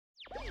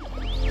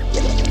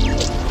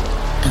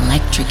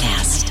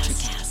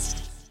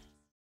NutraCast.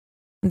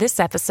 This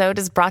episode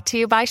is brought to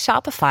you by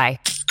Shopify.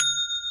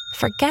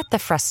 Forget the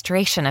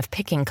frustration of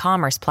picking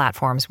commerce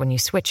platforms when you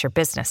switch your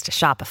business to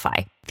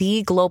Shopify,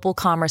 the global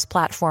commerce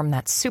platform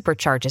that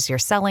supercharges your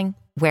selling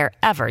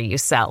wherever you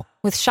sell.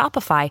 With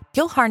Shopify,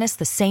 you'll harness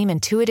the same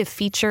intuitive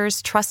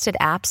features, trusted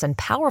apps, and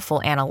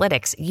powerful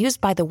analytics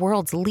used by the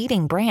world's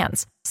leading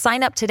brands.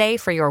 Sign up today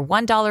for your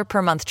 $1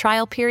 per month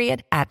trial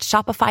period at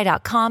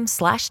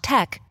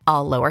shopify.com/tech,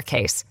 all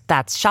lowercase.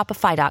 That's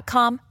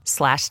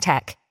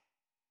shopify.com/tech.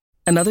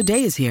 Another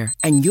day is here,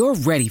 and you're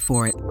ready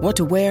for it. What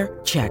to wear?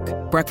 Check.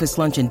 Breakfast,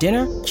 lunch, and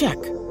dinner?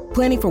 Check.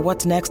 Planning for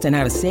what's next and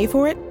how to save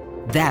for it?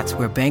 That's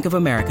where Bank of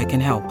America can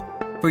help.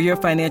 For your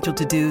financial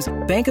to-dos,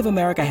 Bank of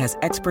America has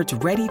experts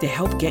ready to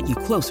help get you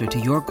closer to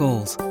your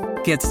goals.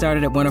 Get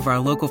started at one of our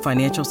local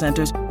financial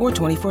centers or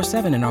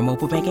 24/7 in our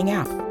mobile banking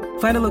app.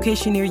 Find a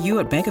location near you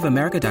at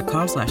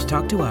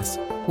bankofamerica.com/talktous.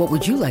 What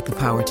would you like the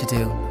power to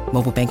do?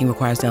 Mobile banking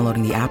requires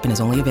downloading the app and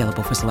is only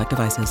available for select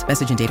devices.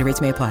 Message and data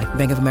rates may apply.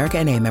 Bank of America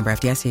N.A., member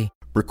FDIC.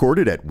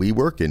 Recorded at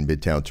WeWork in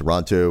Midtown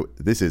Toronto,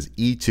 this is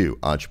E2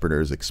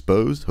 Entrepreneurs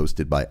Exposed,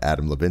 hosted by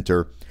Adam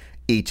Levinter.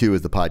 E2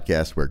 is the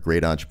podcast where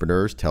great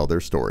entrepreneurs tell their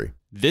story.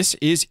 This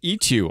is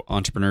E2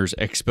 Entrepreneurs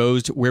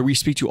Exposed, where we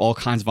speak to all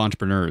kinds of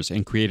entrepreneurs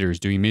and creators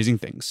doing amazing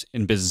things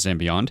in business and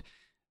beyond.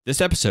 This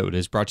episode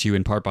is brought to you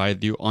in part by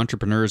the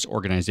Entrepreneurs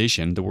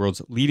Organization, the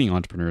world's leading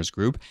entrepreneurs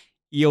group.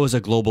 EO is a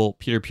global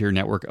peer-to-peer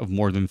network of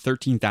more than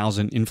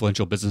 13,000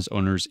 influential business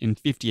owners in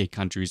 58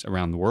 countries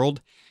around the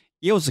world.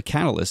 EO is a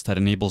catalyst that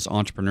enables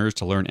entrepreneurs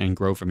to learn and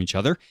grow from each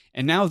other.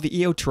 And now the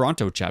EO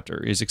Toronto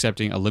chapter is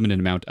accepting a limited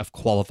amount of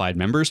qualified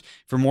members.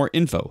 For more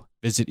info,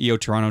 visit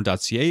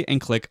eotoronto.ca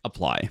and click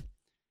apply.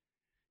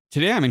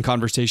 Today, I'm in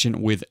conversation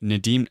with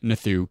Nadeem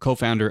Nathoo,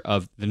 co-founder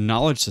of the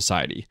Knowledge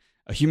Society,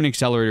 a human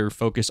accelerator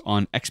focused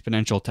on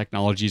exponential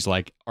technologies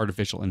like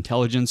artificial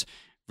intelligence,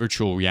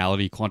 virtual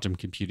reality, quantum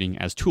computing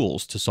as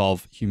tools to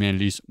solve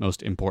humanity's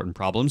most important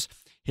problems.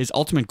 His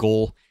ultimate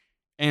goal,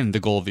 and the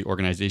goal of the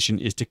organization,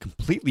 is to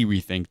completely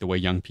rethink the way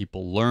young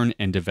people learn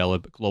and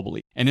develop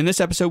globally. And in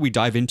this episode, we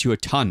dive into a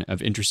ton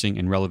of interesting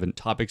and relevant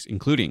topics,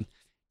 including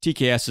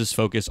TKS's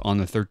focus on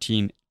the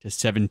 13 to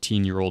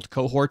 17-year-old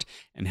cohort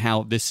and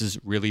how this is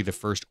really the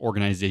first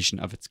organization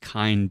of its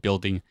kind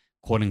building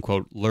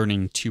quote-unquote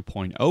learning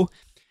 2.0,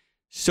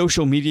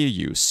 social media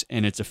use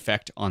and its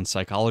effect on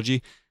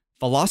psychology,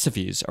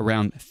 philosophies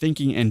around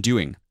thinking and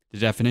doing, the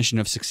definition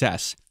of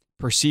success,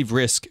 perceived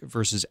risk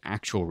versus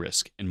actual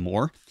risk, and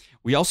more.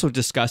 We also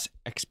discuss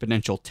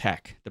exponential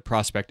tech, the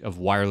prospect of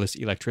wireless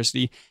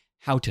electricity,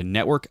 how to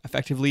network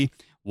effectively,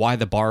 why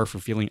the bar for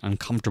feeling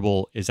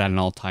uncomfortable is at an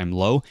all-time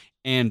low,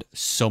 and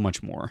so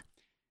much more.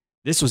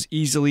 This was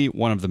easily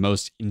one of the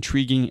most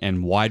intriguing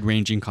and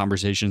wide-ranging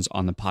conversations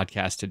on the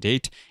podcast to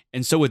date.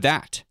 And so with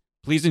that,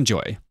 please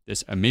enjoy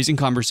this amazing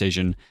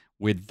conversation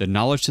with the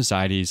Knowledge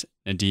Society's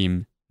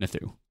Nadeem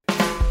Nathoo.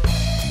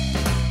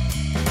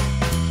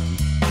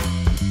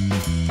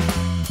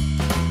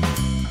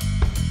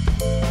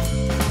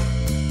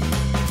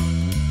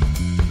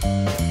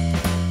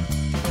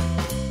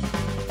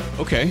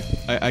 Okay,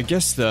 I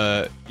guess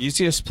the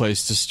easiest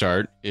place to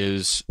start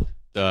is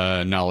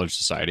the Knowledge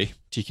Society,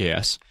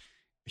 TKS,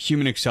 a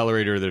human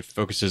accelerator that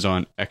focuses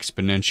on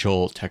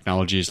exponential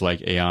technologies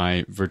like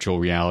AI, virtual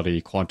reality,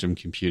 quantum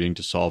computing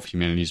to solve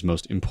humanity's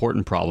most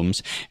important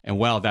problems. And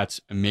while that's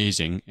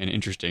amazing and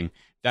interesting,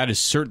 that is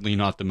certainly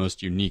not the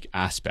most unique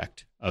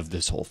aspect of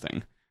this whole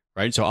thing,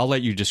 right? So I'll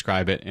let you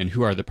describe it, and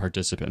who are the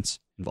participants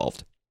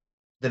involved?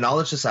 The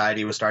Knowledge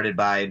Society was started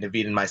by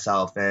Naveed and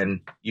myself, and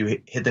you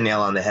hit the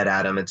nail on the head,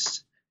 Adam. It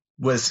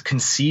was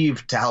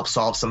conceived to help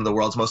solve some of the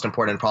world's most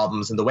important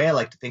problems. And the way I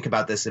like to think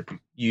about this, if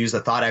you use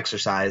a thought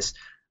exercise,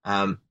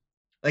 like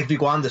if you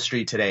go on the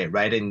street today,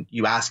 right, and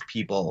you ask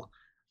people,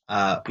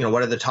 what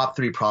are the top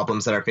 3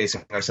 problems that are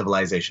facing our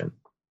civilization,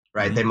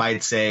 right? Mm-hmm. They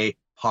might say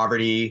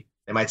poverty,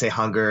 they might say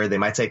hunger, they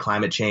might say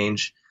climate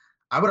change.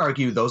 I would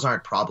argue those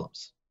aren't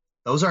problems.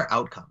 Those are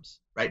outcomes.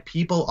 Right?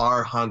 People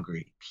are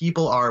hungry.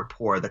 People are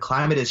poor. The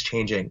climate is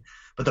changing.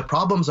 But the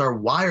problems are,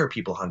 why are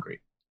people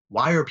hungry?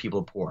 Why are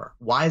people poor?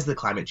 Why is the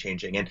climate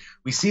changing? And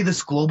we see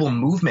this global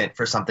movement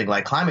for something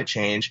like climate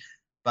change.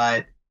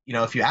 But,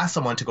 if you ask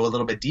someone to go a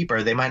little bit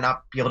deeper, they might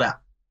not be able to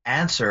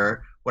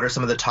answer what are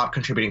some of the top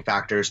contributing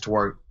factors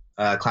toward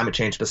climate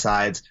change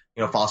besides,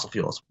 fossil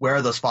fuels. Where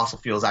are those fossil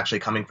fuels actually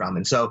coming from?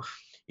 And so,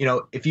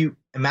 if you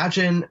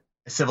imagine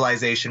a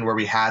civilization where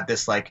we had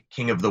this like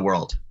king of the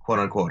world, quote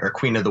unquote, or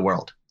queen of the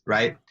world,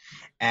 right?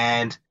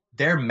 And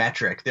their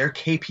metric, their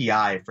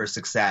KPI for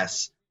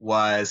success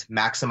was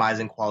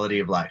maximizing quality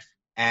of life.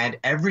 And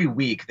every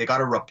week they got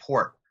a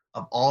report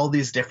of all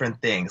these different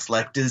things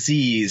like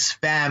disease,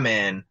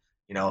 famine,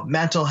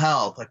 mental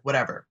health, like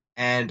whatever.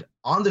 And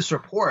on this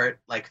report,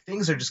 like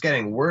things are just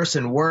getting worse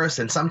and worse.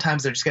 And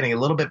sometimes they're just getting a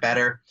little bit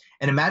better.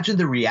 And imagine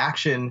the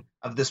reaction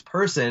of this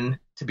person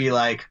to be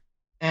like,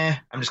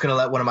 I'm just going to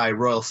let one of my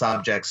royal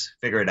subjects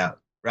figure it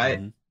out, right?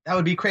 Mm-hmm. That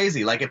would be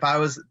crazy. Like if I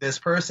was this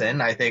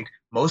person, I think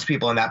most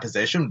people in that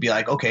position would be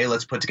like, okay,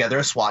 let's put together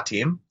a SWAT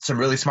team, some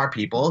really smart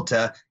people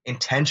to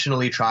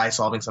intentionally try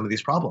solving some of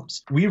these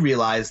problems. We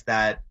realized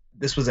that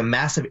this was a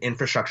massive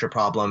infrastructure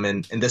problem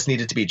and this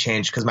needed to be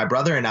changed because my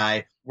brother and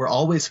I were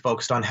always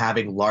focused on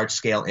having large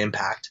scale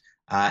impact.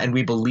 And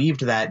we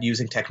believed that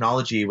using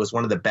technology was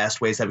one of the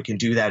best ways that we can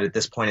do that at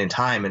this point in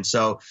time. And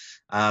so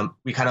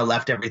we kind of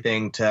left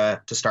everything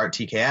to start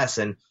TKS.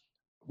 And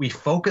we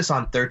focus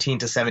on 13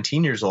 to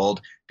 17 years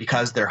old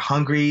because they're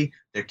hungry,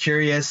 they're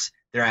curious,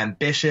 they're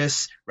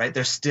ambitious, right?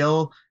 They're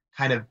still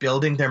kind of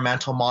building their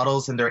mental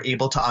models and they're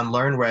able to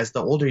unlearn. Whereas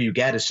the older you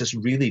get, it's just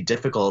really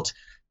difficult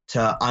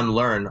to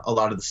unlearn a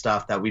lot of the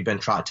stuff that we've been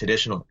taught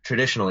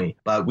traditionally.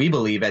 But we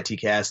believe at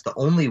TKS, the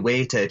only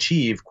way to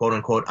achieve quote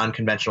unquote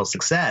unconventional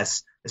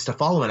success is to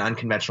follow an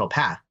unconventional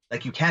path.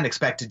 Like you can't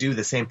expect to do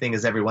the same thing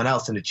as everyone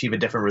else and achieve a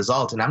different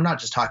result. And I'm not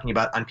just talking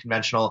about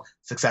unconventional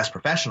success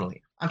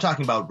professionally. I'm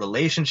talking about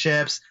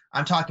relationships.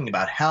 I'm talking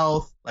about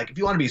health. Like if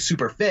you want to be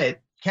super fit,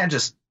 you can't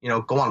just,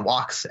 go on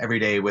walks every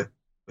day with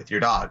your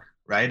dog,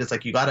 right? It's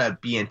like you got to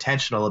be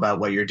intentional about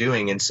what you're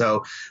doing. And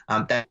so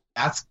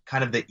that's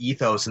kind of the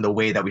ethos and the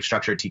way that we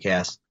structured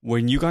TKS.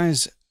 When you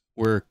guys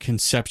were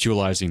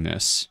conceptualizing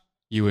this,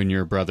 you and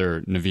your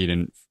brother, Naveed,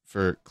 and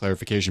for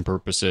clarification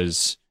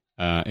purposes,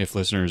 if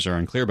listeners are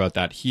unclear about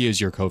that, he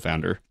is your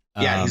co-founder.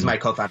 Yeah, he's my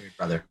co-founder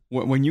brother.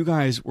 When you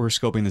guys were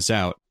scoping this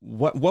out,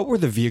 what were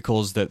the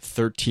vehicles that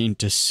 13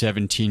 to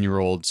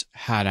 17-year-olds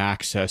had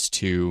access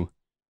to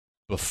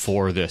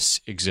before this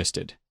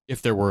existed,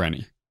 if there were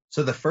any?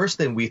 So the first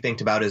thing we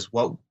think about is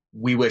what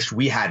we wish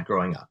we had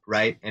growing up,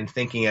 right? And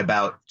thinking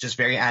about just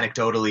very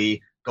anecdotally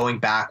going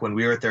back when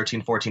we were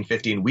 13, 14,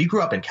 15, we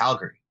grew up in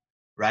Calgary,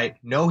 right?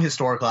 No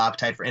historical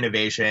appetite for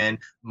innovation.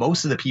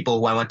 Most of the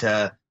people who I went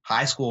to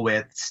high school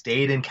with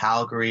stayed in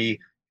Calgary.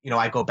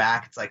 I go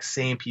back, it's like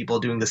same people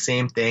doing the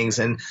same things.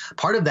 And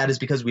part of that is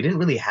because we didn't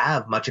really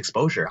have much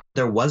exposure.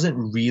 There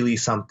wasn't really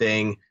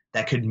something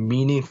that could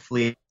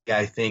meaningfully,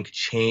 I think,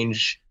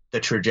 change the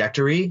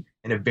trajectory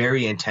in a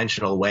very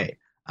intentional way,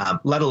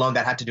 let alone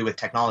that had to do with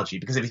technology.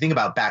 Because if you think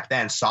about back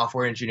then,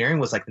 software engineering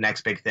was like the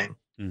next big thing,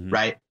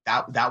 right?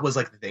 That was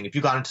like the thing. If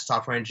you got into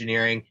software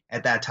engineering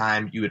at that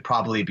time, you would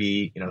probably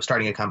be,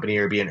 starting a company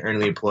or be an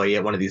early employee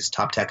at one of these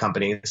top tech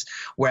companies.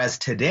 Whereas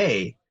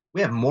today,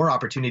 we have more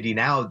opportunity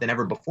now than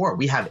ever before.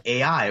 We have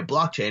AI,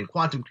 blockchain,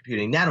 quantum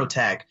computing,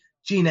 nanotech,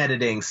 gene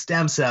editing,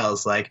 stem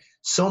cells, like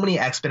so many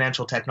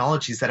exponential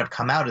technologies that have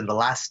come out in the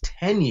last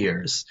 10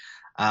 years,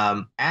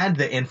 and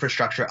the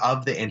infrastructure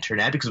of the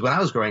internet. Because when I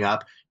was growing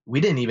up,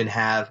 we didn't even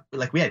have,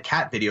 we had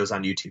cat videos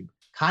on YouTube.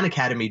 Khan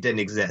Academy didn't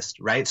exist,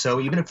 right?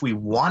 So even if we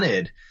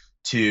wanted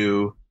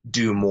to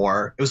do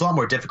more, it was a lot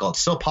more difficult.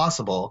 Still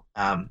possible,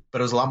 but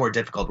it was a lot more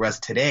difficult. Whereas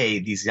today,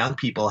 these young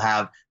people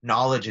have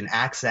knowledge and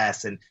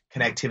access and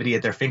connectivity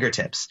at their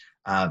fingertips.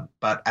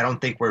 But I don't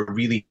think we're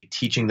really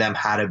teaching them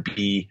how to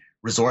be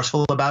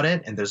resourceful about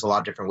it. And there's a lot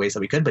of different ways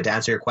that we could. But to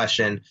answer your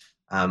question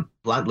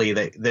bluntly,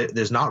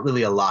 there's not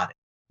really a lot.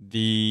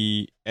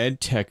 The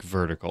EdTech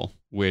vertical,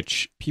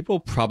 which people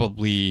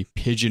probably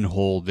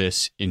pigeonhole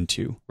this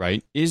into,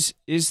 right? Is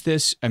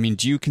this,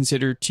 do you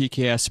consider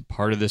TKS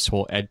part of this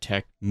whole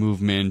EdTech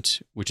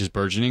movement, which is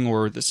burgeoning,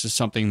 or this is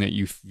something that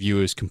you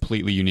view as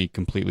completely unique,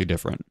 completely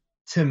different?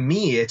 To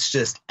me, it's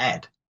just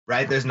ed,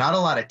 right? There's not a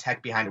lot of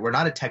tech behind it. We're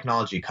not a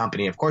technology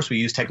company. Of course, we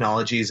use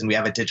technologies and we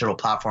have a digital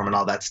platform and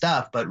all that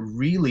stuff, but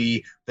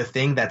really the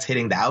thing that's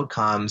hitting the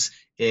outcomes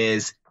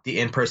is the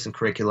in-person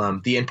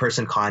curriculum, the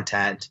in-person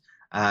content,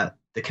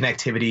 the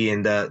connectivity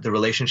and the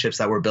relationships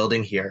that we're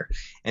building here.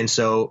 And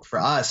so for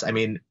us,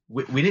 we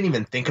didn't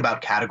even think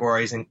about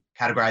categorizing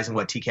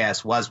what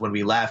TKS was when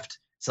we left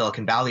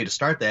Silicon Valley to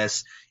start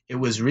this. It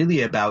was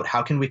really about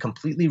how can we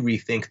completely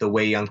rethink the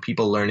way young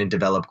people learn and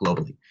develop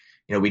globally.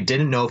 We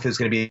didn't know if it was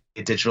going to be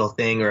a digital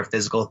thing or a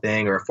physical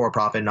thing or a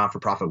for-profit,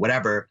 not-for-profit,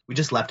 whatever. We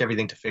just left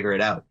everything to figure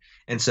it out.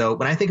 And so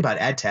when I think about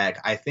EdTech,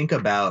 I think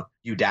about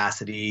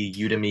Udacity,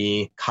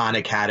 Udemy, Khan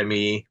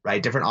Academy,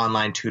 right? Different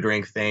online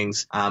tutoring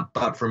things.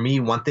 But for me,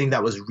 one thing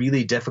that was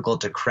really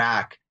difficult to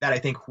crack, that I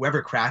think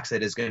whoever cracks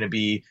it is going to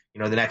be,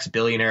 the next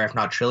billionaire, if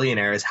not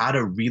trillionaire, is how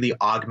to really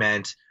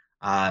augment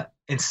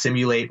and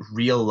simulate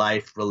real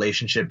life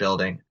relationship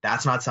building.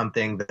 That's not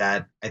something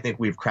that I think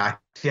we've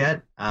cracked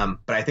yet.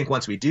 But I think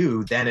once we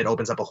do, then it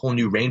opens up a whole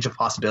new range of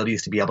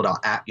possibilities to be able to,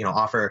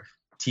 offer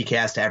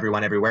TKS to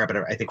everyone everywhere.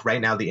 But I think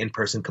right now the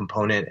in-person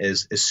component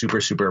is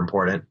super, super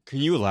important. Can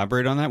you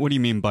elaborate on that? What do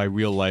you mean by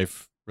real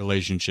life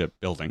relationship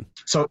building?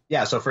 So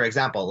for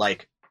example,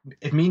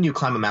 if me and you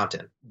climb a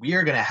mountain, we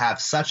are going to have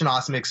such an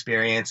awesome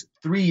experience.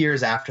 3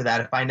 years after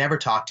that, if I never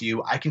talk to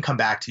you, I can come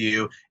back to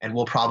you and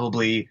we'll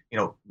probably,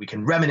 we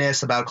can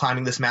reminisce about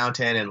climbing this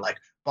mountain and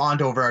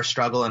bond over our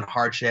struggle and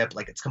hardship.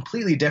 It's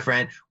completely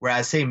different.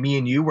 Whereas say me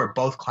and you were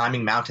both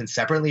climbing mountains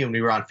separately and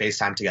we were on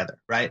FaceTime together,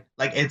 right?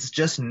 It's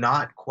just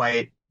not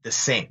quite the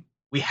same.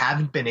 We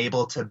haven't been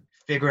able to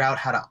figure out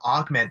how to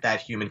augment that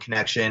human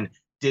connection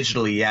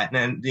digitally yet.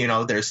 And,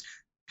 there's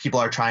people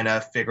are trying to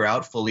figure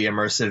out fully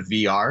immersive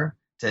VR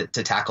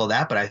to tackle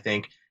that. But I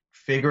think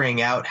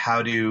figuring out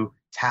how to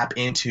tap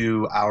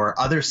into our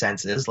other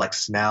senses like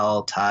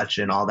smell, touch,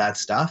 and all that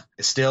stuff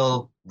is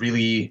still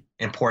really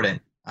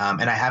important.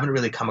 And I haven't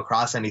really come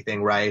across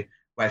anything where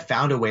I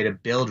found a way to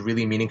build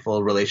really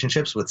meaningful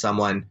relationships with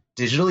someone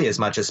digitally as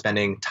much as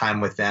spending time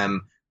with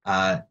them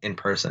in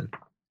person.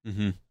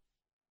 Mm-hmm.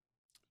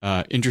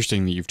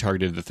 Interesting that you've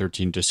targeted the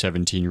 13 to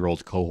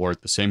 17-year-old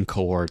cohort, the same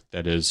cohort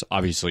that is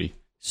obviously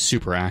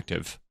super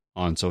active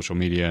on social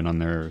media and on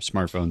their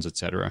smartphones,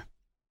 etc.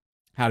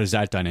 How does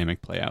that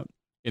dynamic play out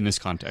in this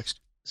context?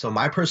 So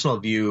my personal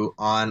view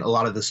on a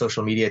lot of the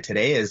social media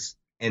today is,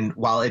 and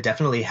while it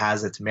definitely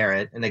has its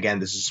merit, and again,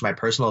 this is just my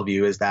personal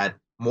view, is that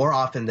more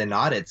often than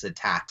not, it's a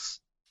tax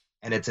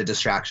and it's a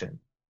distraction.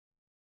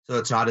 So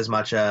it's not as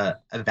much a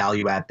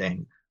value add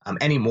thing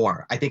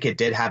anymore. I think it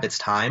did have its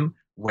time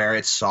where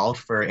it solved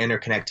for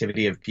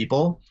interconnectivity of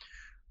people.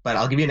 But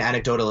I'll give you an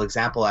anecdotal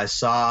example. I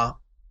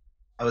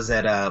was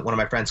at one of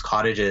my friend's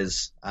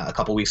cottages a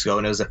couple weeks ago,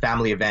 and it was a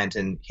family event,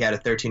 and he had a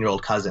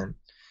 13-year-old cousin.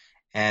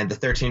 And the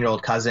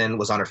 13-year-old cousin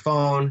was on her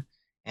phone,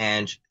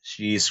 and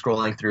she's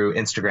scrolling through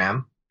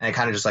Instagram. And I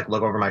kind of just like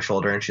look over my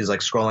shoulder, and she's like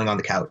scrolling on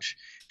the couch,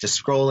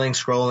 just scrolling.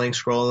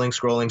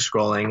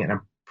 And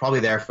I'm probably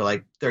there for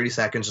like 30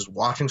 seconds, just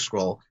watching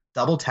scroll,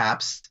 double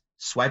taps,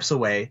 swipes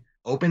away,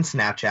 opens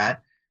Snapchat,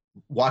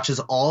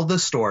 watches all the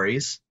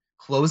stories,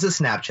 closes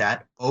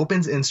Snapchat,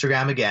 opens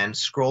Instagram again,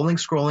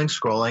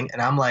 scrolling. And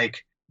I'm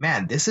like,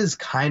 man, this is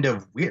kind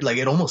of weird. Like,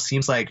 it almost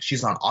seems like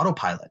she's on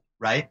autopilot,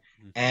 right?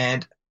 Mm-hmm.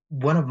 And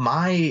one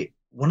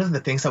of the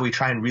things that we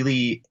try and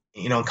really,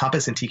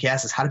 encompass in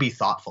TKS is how to be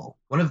thoughtful.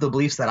 One of the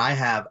beliefs that I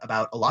have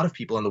about a lot of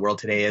people in the world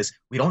today is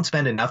we don't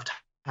spend enough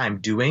time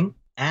doing,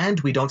 and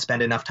we don't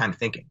spend enough time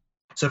thinking.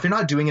 So if you're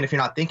not doing it, if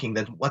you're not thinking,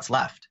 then what's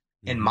left?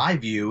 Mm-hmm. In my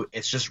view,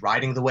 it's just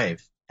riding the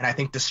wave. And I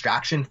think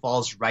distraction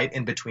falls right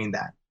in between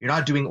that. You're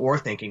not doing or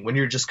thinking when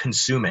you're just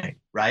consuming,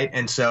 right?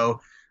 And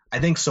so I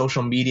think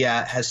social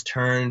media has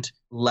turned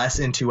less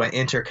into an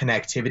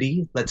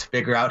interconnectivity. Let's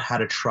figure out how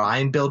to try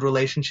and build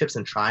relationships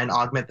and try and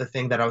augment the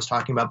thing that I was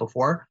talking about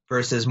before,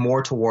 versus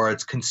more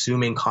towards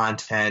consuming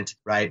content,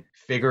 right?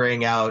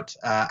 Figuring out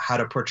how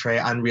to portray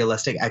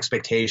unrealistic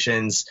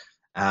expectations,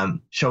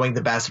 showing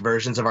the best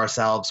versions of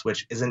ourselves,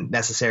 which isn't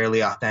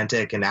necessarily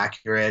authentic and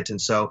accurate.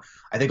 And so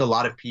I think a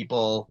lot of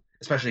people,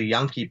 especially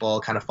young people,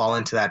 kind of fall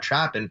into that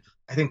trap. And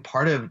I think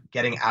part of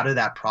getting out of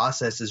that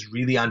process is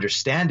really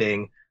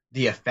understanding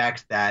the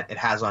effect that it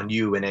has on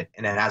you and it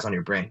has on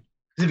your brain.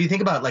 Because if you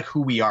think about like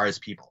who we are as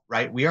people,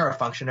 right? We are a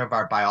function of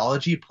our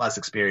biology plus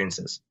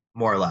experiences,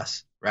 more or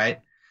less, right?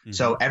 Mm-hmm.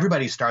 So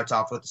everybody starts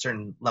off with a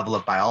certain level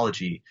of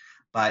biology,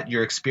 but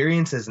your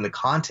experiences and the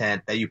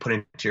content that you put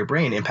into your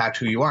brain impact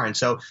who you are. And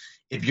so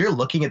if you're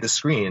looking at the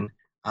screen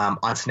on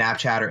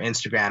Snapchat or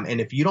Instagram, and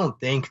if you don't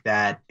think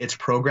that it's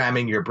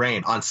programming your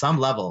brain on some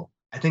level,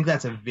 I think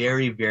that's a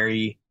very,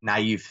 very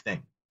naive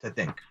thing to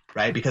think,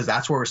 right? Because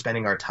that's where we're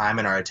spending our time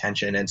and our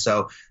attention. And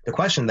so the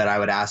question that I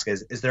would ask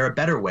is there a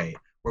better way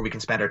where we can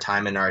spend our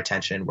time and our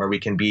attention, where we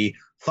can be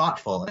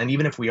thoughtful? And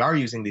even if we are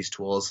using these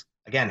tools,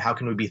 again, how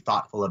can we be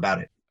thoughtful about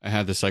it? I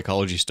had the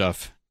psychology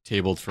stuff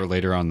tabled for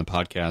later on the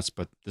podcast,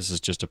 but this is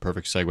just a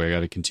perfect segue. I got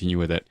to continue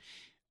with it.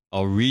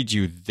 I'll read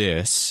you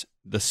this.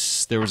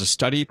 There was a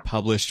study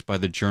published by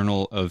the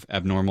Journal of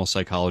Abnormal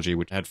Psychology,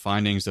 which had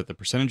findings that the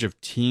percentage of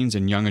teens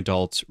and young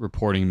adults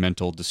reporting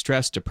mental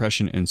distress,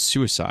 depression, and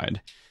suicide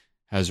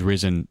has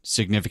risen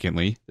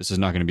significantly. This is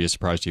not going to be a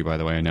surprise to you, by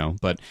the way, I know,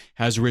 but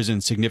has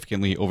risen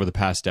significantly over the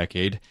past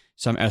decade.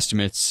 Some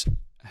estimates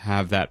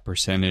have that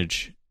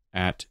percentage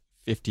at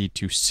 50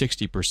 to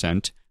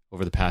 60%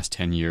 over the past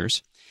 10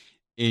 years.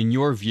 In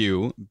your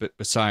view, but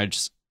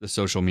besides the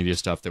social media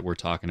stuff that we're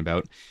talking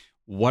about,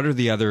 what are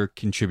the other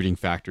contributing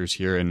factors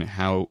here, and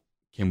how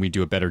can we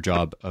do a better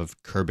job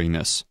of curbing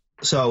this?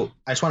 So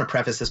I just want to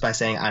preface this by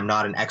saying I'm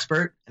not an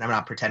expert, and I'm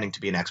not pretending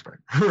to be an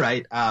expert,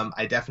 right?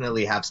 I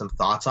definitely have some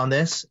thoughts on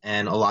this,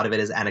 and a lot of it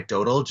is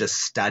anecdotal, just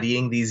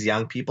studying these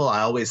young people.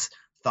 I always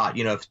thought,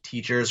 if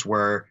teachers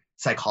were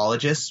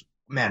psychologists,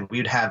 man,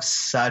 we'd have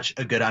such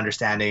a good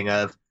understanding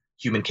of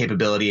human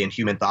capability and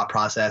human thought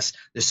process.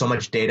 There's so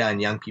much data on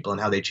young people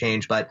and how they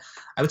change. But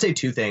I would say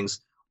two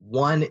things.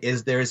 One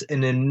is there's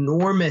an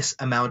enormous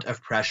amount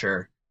of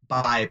pressure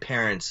by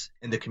parents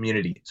in the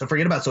community. So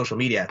forget about social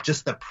media,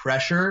 just the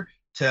pressure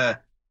to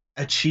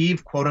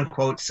achieve quote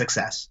unquote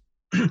success.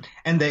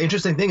 And the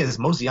interesting thing is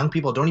most young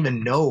people don't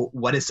even know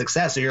what is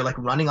success. So you're like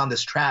running on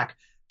this track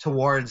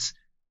towards,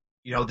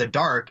 the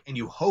dark, and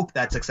you hope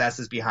that success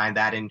is behind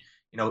that. And,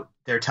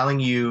 they're telling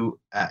you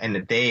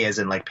and they, as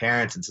in like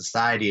parents and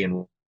society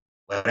and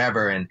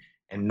whatever, and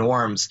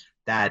norms,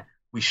 that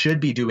we should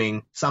be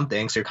doing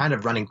something. So you're kind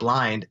of running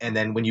blind. And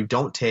then when you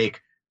don't take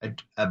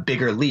a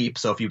bigger leap,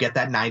 so if you get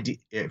that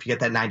 90, if you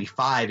get that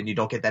 95 and you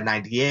don't get that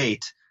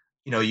 98,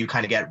 you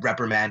kind of get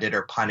reprimanded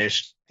or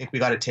punished. I think we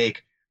got to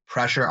take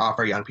pressure off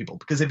our young people,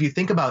 because if you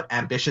think about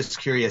ambitious,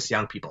 curious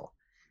young people,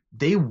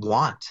 they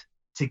want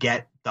to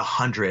get the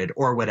 100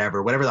 or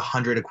whatever the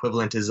 100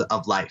 equivalent is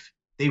of life.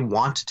 They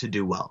want to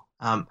do well.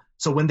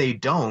 So when they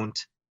don't,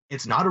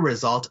 it's not a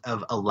result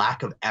of a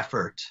lack of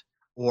effort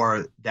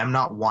or them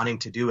not wanting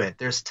to do it,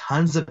 there's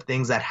tons of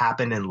things that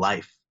happen in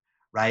life,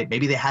 right?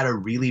 Maybe they had a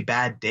really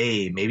bad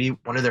day. Maybe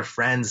one of their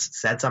friends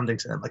said something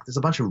to them. Like there's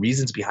a bunch of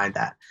reasons behind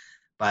that,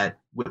 but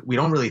we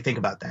don't really think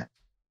about that.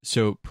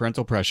 So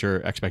parental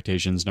pressure,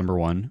 expectations, number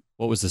one.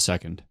 What was the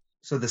second?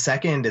 So the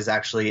second is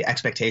actually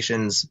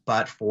expectations,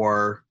 but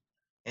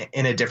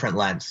in a different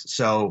lens.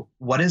 So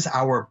what is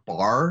our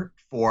bar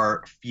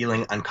for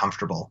feeling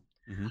uncomfortable?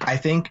 Mm-hmm. I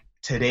think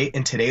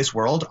in today's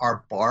world,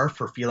 our bar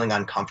for feeling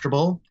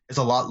uncomfortable is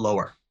a lot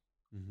lower.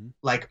 Mm-hmm.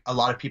 Like a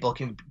lot of people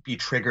can be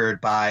triggered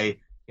by,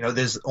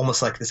 there's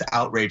almost like this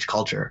outrage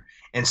culture.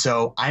 And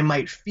so I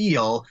might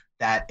feel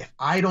that if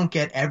I don't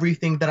get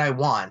everything that I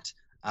want,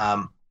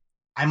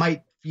 I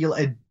might feel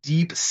a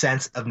deep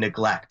sense of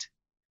neglect.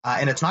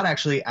 And it's not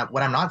actually,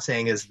 what I'm not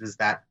saying is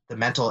that the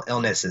mental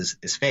illness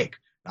is fake.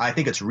 I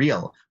think it's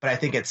real, but I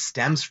think it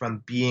stems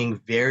from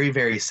being very,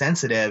 very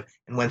sensitive.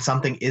 And when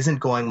something isn't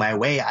going my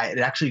way, it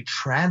actually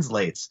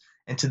translates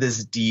into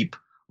this deep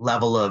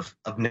level of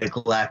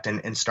neglect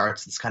and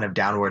starts this kind of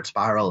downward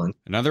spiral. And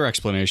another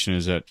explanation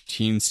is that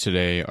teens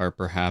today are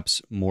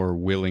perhaps more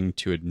willing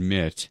to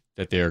admit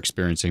that they are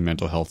experiencing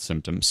mental health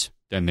symptoms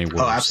than they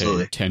were,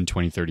 say, 10,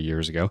 20, 30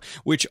 years ago,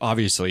 which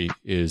obviously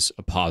is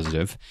a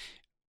positive.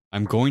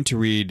 I'm going to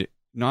read,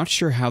 not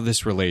sure how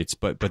this relates,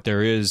 but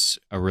there is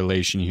a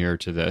relation here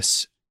to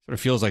this. Sort of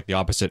feels like the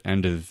opposite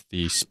end of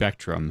the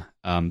spectrum.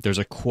 There's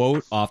a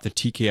quote off the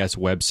TKS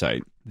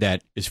website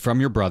that is from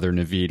your brother,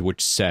 Naveed,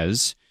 which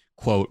says,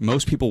 quote,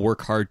 "Most people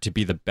work hard to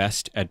be the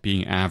best at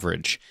being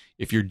average.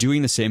 If you're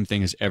doing the same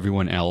thing as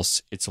everyone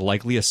else, it's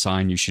likely a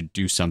sign you should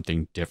do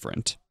something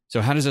different." So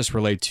how does this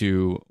relate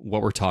to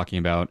what we're talking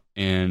about?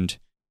 And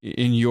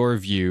in your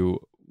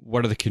view,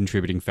 what are the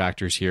contributing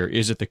factors here?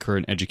 Is it the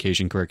current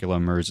education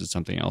curriculum or is it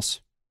something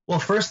else? Well,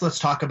 first, let's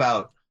talk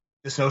about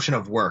this notion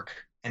of work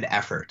and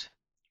effort,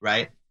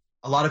 right?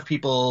 A lot of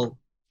people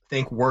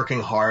think working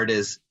hard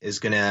is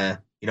going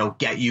to,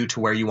 get you to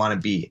where you want to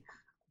be.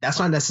 That's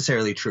not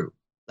necessarily true.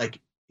 Like,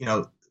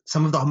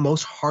 some of the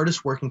most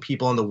hardest working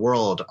people in the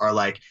world are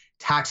like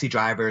taxi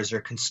drivers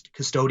or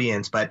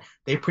custodians, but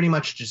they pretty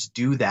much just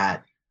do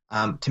that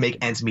to make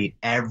ends meet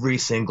every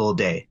single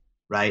day,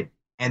 right?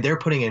 And they're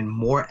putting in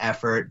more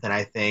effort than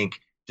I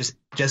think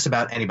just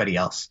about anybody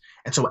else.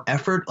 And so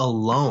effort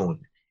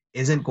alone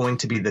isn't going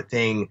to be the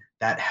thing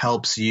that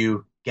helps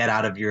you get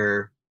out of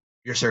your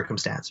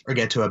circumstance or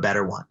get to a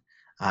better one.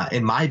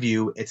 In my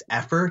view, it's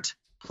effort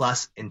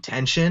plus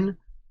intention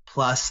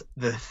plus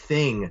the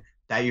thing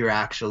that you're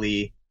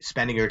actually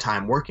spending your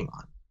time working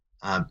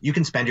on. You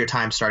can spend your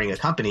time starting a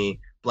company,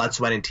 blood,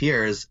 sweat, and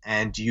tears,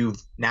 and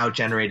you've now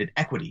generated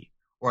equity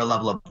or a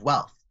level of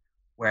wealth.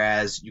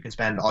 Whereas you can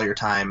spend all your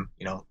time,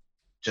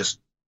 just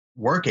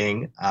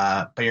working,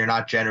 but you're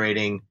not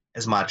generating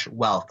as much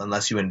wealth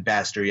unless you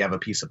invest or you have a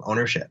piece of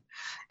ownership.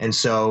 And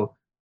so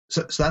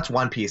that's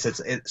one piece.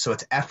 So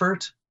it's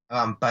effort,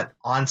 but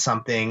on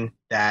something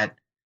that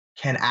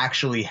can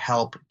actually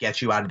help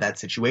get you out of that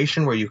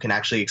situation where you can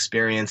actually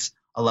experience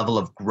a level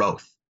of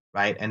growth,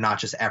 right? And not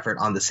just effort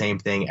on the same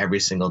thing every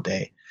single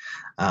day.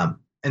 And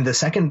the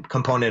second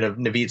component of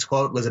Naveed's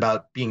quote was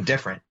about being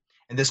different.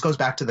 And this goes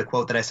back to the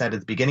quote that I said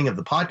at the beginning of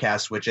the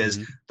podcast, which is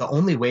the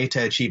only way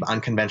to achieve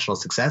unconventional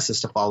success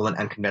is to follow an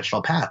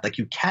unconventional path. Like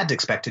you can't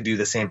expect to do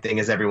the same thing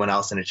as everyone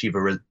else and achieve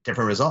a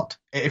different result.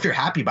 If you're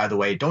happy, by the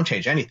way, don't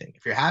change anything.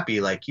 If you're happy,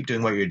 like keep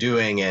doing what you're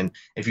doing. And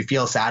if you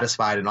feel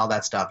satisfied and all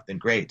that stuff, then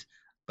great.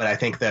 But I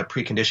think the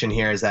precondition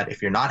here is that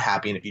if you're not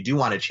happy and if you do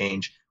want to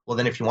change, well,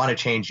 then if you want to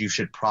change, you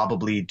should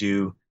probably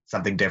do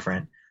something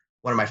different.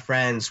 One of my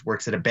friends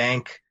works at a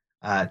bank,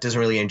 doesn't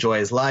really enjoy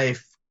his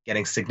life,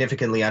 getting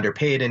significantly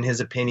underpaid in his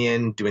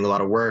opinion, doing a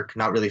lot of work,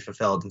 not really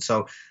fulfilled. And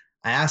so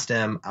I asked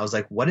him, I was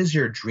like, what is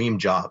your dream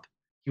job?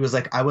 He was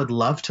like, I would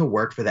love to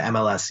work for the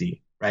MLSE,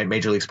 right?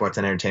 Major League Sports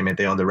and Entertainment.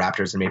 They own the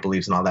Raptors and Maple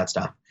Leafs and all that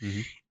stuff.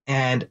 Mm-hmm.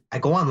 And I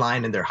go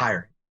online and they're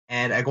hiring.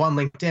 And I go on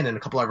LinkedIn and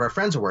a couple of our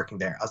friends are working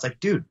there. I was like,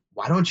 dude,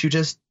 why don't you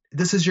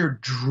this is your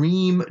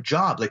dream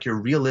job, like your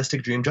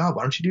realistic dream job.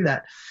 Why don't you do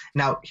that?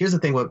 Now, here's the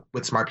thing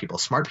with smart people.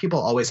 Smart people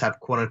always have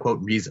quote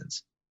unquote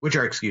reasons, which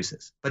are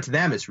excuses, but to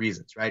them it's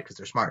reasons, right? Because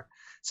they're smart.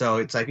 So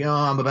it's like,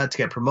 I'm about to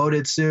get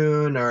promoted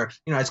soon, or,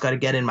 I just got to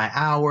get in my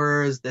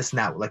hours, this and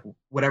that, like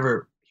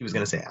whatever he was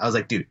going to say. I was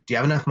like, dude, do you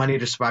have enough money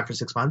to survive for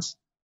 6 months?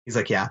 He's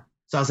like, yeah.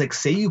 So I was like,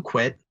 say you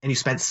quit and you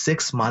spent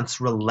 6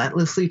 months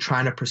relentlessly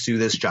trying to pursue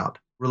this job,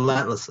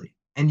 relentlessly,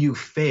 and you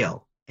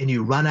fail and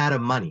you run out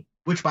of money,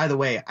 which by the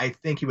way, I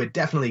think he would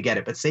definitely get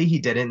it. But say he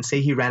didn't and say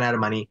he ran out of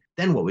money,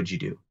 then what would you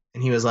do?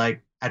 And he was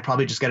like, I'd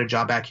probably just get a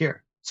job back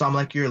here. So I'm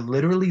like, you're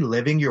literally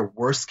living your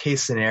worst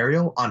case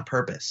scenario on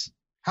purpose.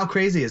 How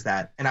crazy is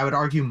that? And I would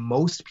argue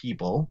most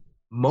people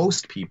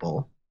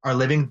are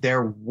living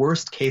their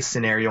worst case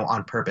scenario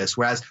on purpose.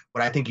 Whereas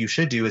what I think you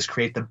should do is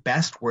create the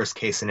best worst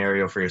case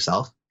scenario for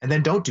yourself. And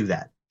then don't do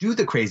that. Do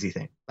the crazy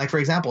thing. Like, for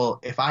example,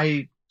 if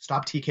I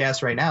stop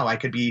TKS right now, I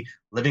could be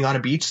living on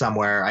a beach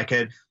somewhere. I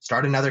could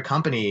start another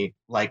company.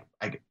 Like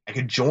I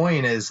could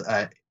join as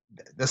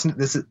this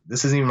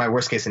isn't even my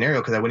worst case scenario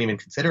because I wouldn't even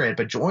consider it,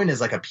 but join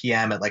as like a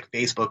PM at like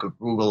Facebook or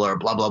Google or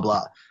blah, blah,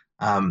 blah.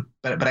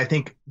 But I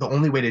think the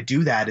only way to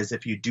do that is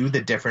if you do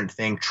the different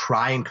thing,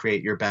 try and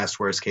create your best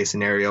worst case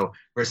scenario,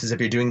 versus if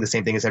you're doing the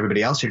same thing as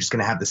everybody else, you're just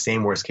going to have the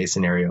same worst case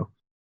scenario.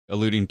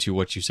 Alluding to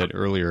what you said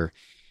earlier,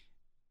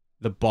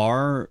 the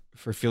bar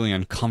for feeling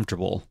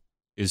uncomfortable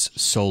is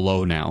so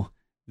low now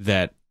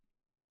that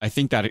I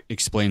think that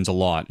explains a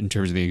lot in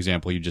terms of the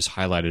example you just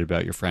highlighted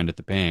about your friend at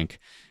the bank.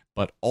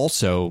 But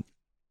also,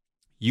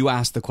 you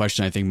asked the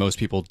question I think most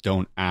people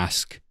don't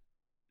ask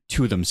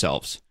to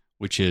themselves,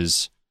 which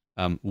is,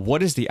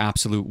 what is the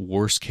absolute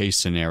worst case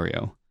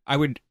scenario? I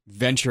would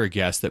venture a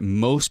guess that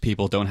most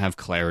people don't have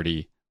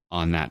clarity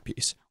on that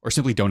piece, or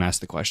simply don't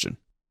ask the question.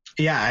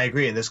 Yeah, I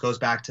agree. And this goes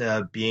back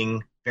to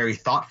being very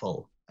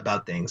thoughtful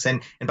about things.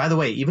 And by the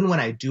way, even when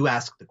I do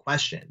ask the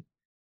question,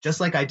 just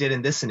like I did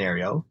in this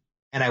scenario,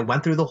 and I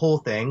went through the whole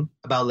thing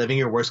about living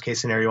your worst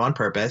case scenario on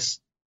purpose,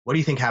 what do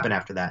you think happened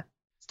after that?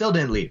 Still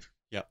didn't leave.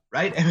 Yep.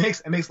 Right?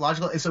 It makes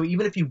logical. And so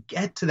even if you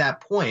get to that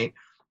point,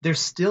 there's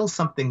still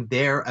something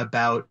there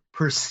about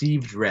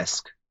perceived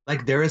risk.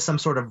 Like there is some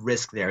sort of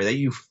risk there that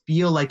you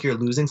feel like you're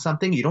losing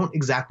something. You don't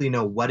exactly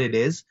know what it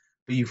is,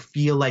 but you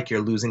feel like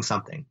you're losing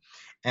something.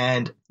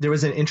 And there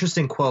was an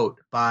interesting quote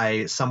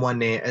by someone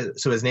named,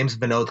 so his name's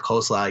Vinod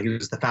Khosla. He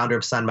was the founder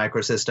of Sun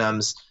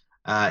Microsystems.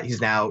 He's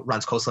now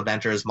runs Khosla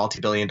Ventures,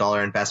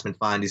 multi-billion-dollar investment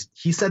fund.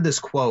 He said this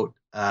quote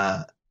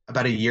about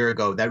a year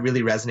ago that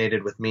really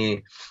resonated with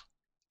me.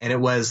 And it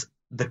was,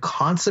 the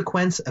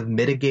consequence of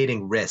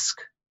mitigating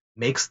risk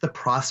makes the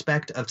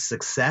prospect of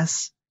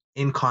success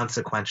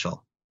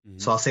inconsequential. Mm-hmm.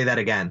 So I'll say that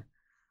again.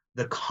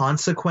 The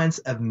consequence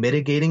of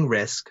mitigating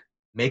risk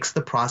makes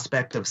the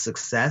prospect of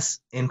success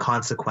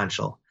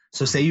inconsequential.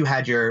 So say you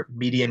had your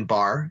median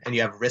bar and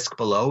you have risk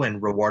below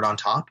and reward on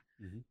top.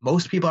 Mm-hmm.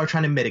 Most people are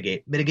trying to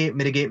mitigate.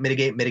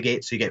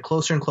 So you get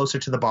closer and closer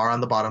to the bar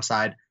on the bottom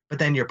side, but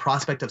then your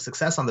prospect of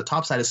success on the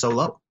top side is so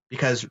low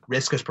because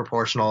risk is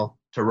proportional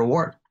to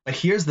reward. But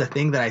here's the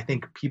thing that I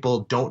think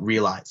people don't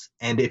realize.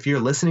 And if you're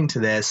listening to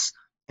this,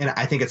 and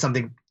I think it's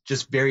something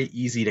just very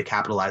easy to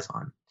capitalize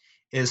on,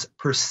 is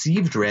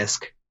perceived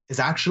risk is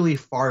actually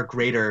far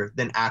greater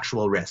than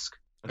actual risk.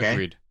 Okay.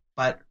 Agreed.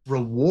 But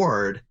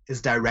reward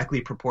is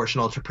directly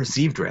proportional to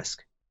perceived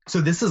risk.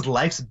 So this is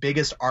life's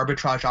biggest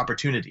arbitrage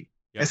opportunity,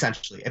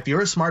 essentially. If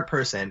you're a smart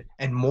person,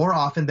 and more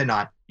often than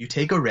not, you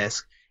take a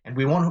risk, and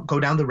we won't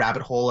go down the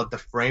rabbit hole of the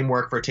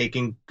framework for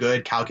taking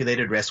good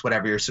calculated risks,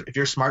 whatever. If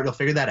you're smart, you'll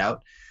figure that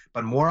out.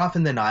 But more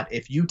often than not,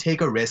 if you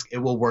take a risk, it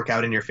will work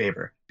out in your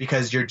favor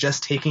because you're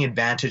just taking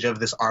advantage of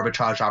this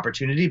arbitrage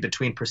opportunity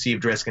between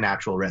perceived risk and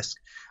actual risk.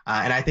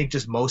 And I think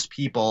just most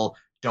people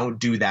don't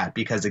do that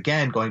because,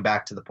 again, going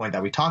back to the point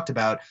that we talked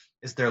about,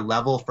 is their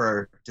level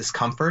for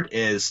discomfort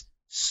is,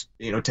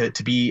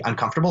 to be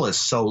uncomfortable is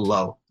so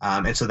low.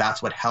 And so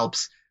that's what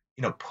helps,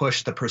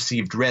 push the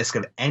perceived risk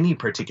of any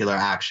particular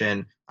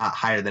action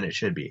higher than it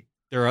should be.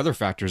 There are other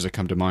factors that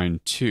come to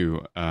mind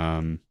too.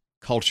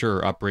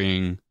 Culture,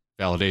 upbringing,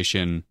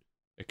 validation,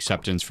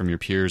 acceptance from your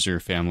peers or your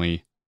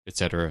family, et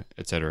cetera,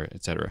 et cetera,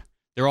 et cetera.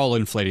 They're all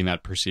inflating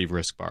that perceived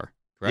risk bar,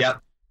 correct?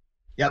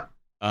 Yep.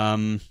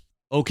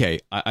 Okay.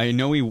 I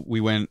know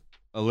we went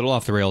a little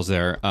off the rails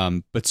there,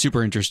 but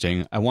super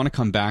interesting. I want to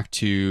come back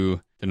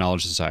to the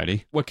Knowledge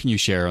Society. What can you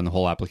share on the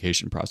whole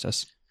application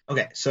process?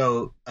 Okay.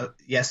 So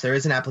yes, there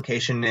is an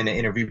application and an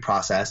interview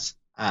process.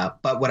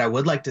 But what I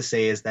would like to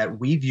say is that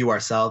we view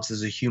ourselves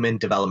as a human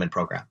development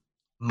program.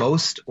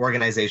 Most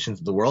organizations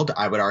in the world,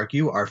 I would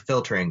argue, are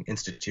filtering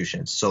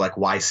institutions. So like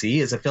YC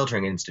is a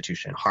filtering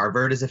institution.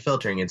 Harvard is a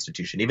filtering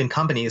institution. Even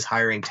companies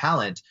hiring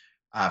talent,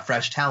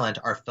 fresh talent,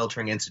 are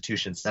filtering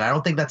institutions. And I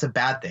don't think that's a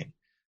bad thing.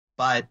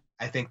 But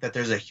I think that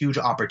there's a huge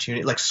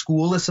opportunity. Like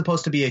school is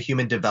supposed to be a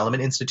human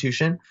development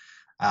institution.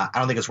 I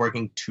don't think it's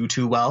working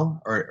too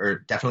well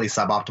or definitely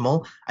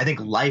suboptimal. I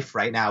think life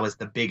right now is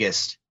the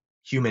biggest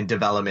human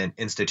development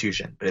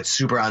institution, but it's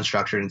super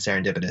unstructured and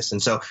serendipitous.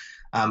 And so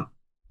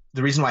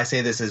the reason why I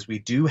say this is we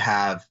do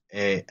have,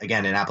 an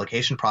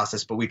application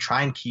process, but we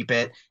try and keep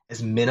it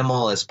as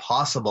minimal as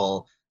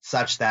possible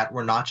such that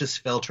we're not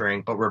just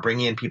filtering, but we're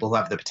bringing in people who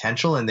have the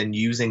potential and then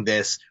using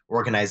this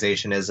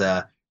organization as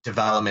a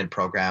development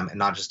program and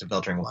not just a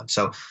filtering one.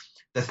 So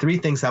the three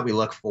things that we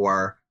look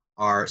for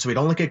are, so we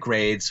don't look at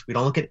grades, we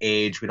don't look at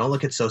age, we don't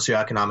look at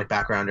socioeconomic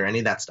background or any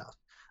of that stuff.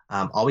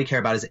 All we care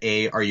about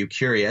is are you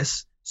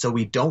curious? So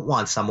we don't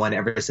want someone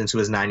ever since who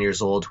was 9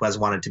 years old who has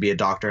wanted to be a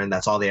doctor and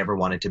that's all they ever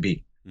wanted to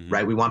be. Mm-hmm.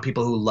 Right? We want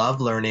people who love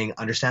learning,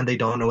 understand they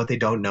don't know what they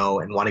don't know,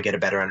 and want to get a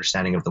better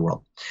understanding of the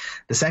world.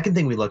 The second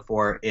thing we look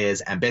for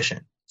is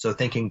ambition. So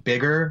thinking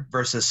bigger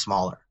versus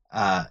smaller.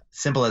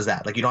 Simple as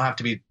that. Like you don't have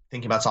to be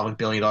thinking about solving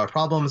billion-dollar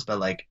problems, but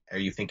like, are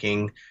you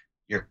thinking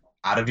you're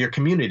out of your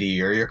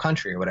community or your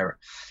country or whatever?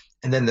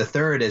 And then the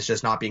third is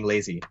just not being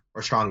lazy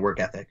or strong work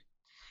ethic.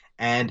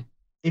 And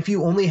if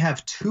you only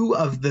have two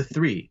of the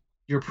three,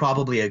 you're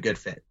probably a good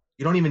fit.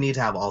 You don't even need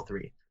to have all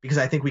three, because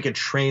I think we could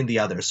train the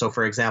others. So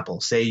for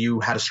example, say you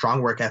had a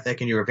strong work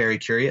ethic and you were very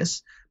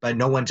curious, but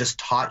no one just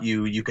taught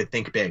you could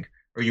think big,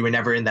 or you were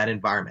never in that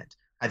environment.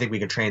 I think we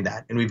can train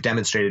that, and we've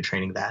demonstrated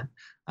training that.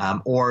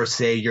 Or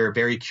say you're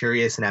very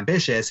curious and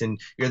ambitious, and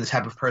you're the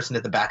type of person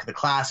at the back of the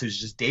class who's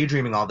just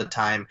daydreaming all the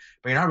time,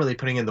 but you're not really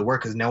putting in the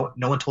work because no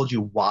one told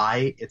you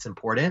why it's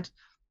important.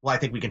 Well, I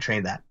think we can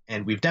train that,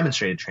 and we've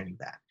demonstrated training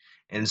that.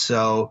 And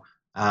so,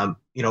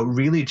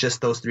 really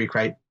just those three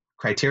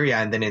criteria.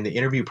 And then in the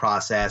interview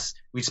process,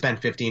 we spend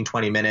 15,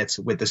 20 minutes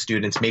with the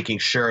students, making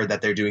sure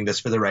that they're doing this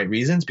for the right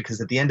reasons,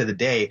 because at the end of the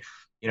day,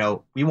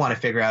 we want to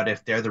figure out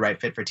if they're the right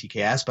fit for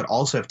TKS, but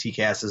also if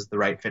TKS is the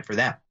right fit for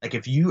them. Like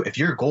if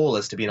your goal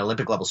is to be an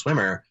Olympic level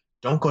swimmer,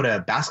 don't go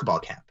to basketball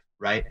camp,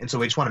 right? And so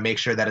we just want to make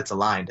sure that it's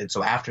aligned. And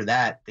so after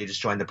that, they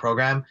just join the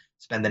program,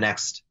 spend the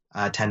next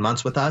 10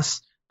 months with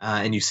us,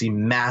 and you see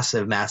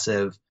massive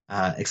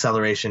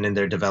acceleration in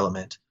their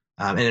development.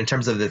 And in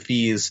terms of the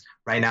fees,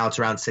 right now it's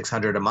around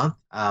 $600 a month.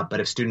 But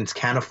if students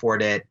can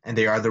afford it and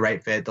they are the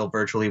right fit, they'll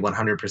virtually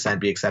 100%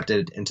 be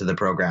accepted into the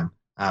program,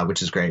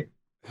 which is great.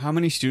 How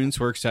many students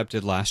were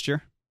accepted last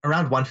year?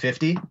 Around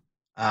 150.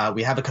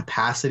 We have a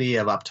capacity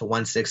of up to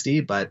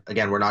 160, but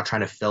again, we're not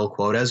trying to fill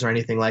quotas or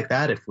anything like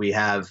that. If we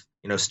have,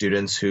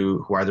 students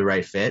who are the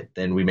right fit,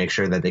 then we make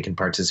sure that they can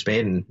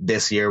participate. And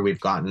this year we've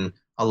gotten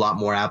a lot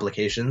more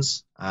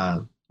applications,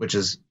 which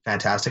is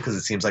fantastic because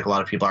it seems like a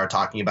lot of people are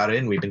talking about it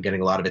and we've been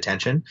getting a lot of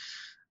attention.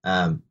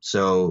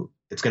 So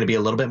it's going to be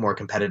a little bit more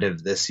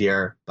competitive this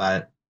year,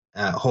 but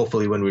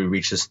hopefully when we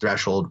reach this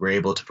threshold, we're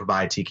able to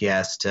provide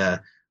TKS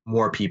to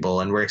more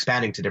people, and we're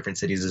expanding to different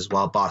cities as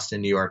well: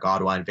 Boston, New York,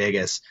 Ottawa, and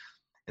Vegas.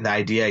 And the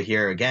idea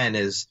here again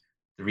is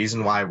the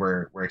reason why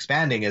we're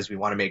expanding is we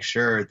want to make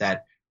sure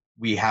that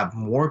we have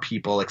more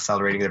people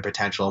accelerating their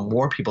potential,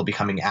 more people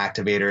becoming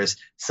activators,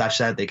 such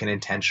that they can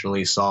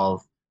intentionally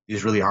solve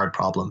these really hard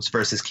problems,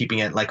 versus keeping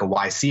it like a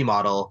YC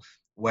model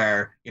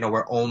where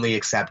we're only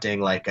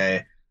accepting like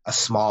a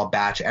small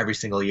batch every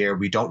single year.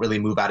 We don't really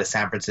move out of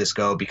San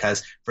Francisco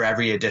because for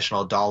every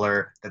additional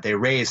dollar that they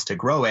raise to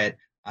grow it,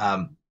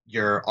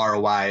 your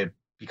ROI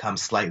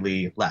becomes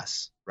slightly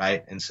less,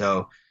 right? And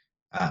so,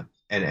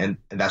 and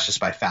that's just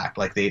by fact.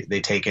 Like they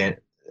take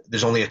it.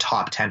 There's only a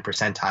top 10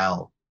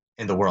 percentile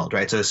in the world,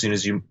 right? So as soon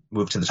as you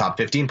move to the top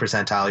 15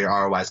 percentile, your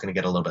ROI is going to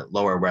get a little bit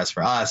lower. Whereas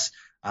for us,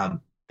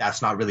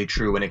 that's not really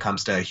true when it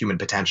comes to human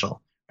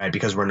potential, right?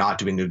 Because we're not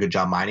doing a good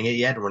job mining it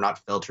yet, and we're not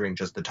filtering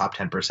just the top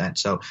 10%.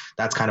 So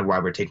that's kind of why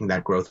we're taking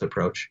that growth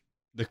approach.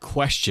 The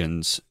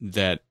questions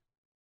that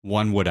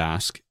one would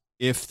ask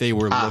if they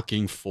were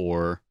looking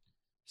for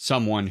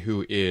someone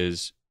who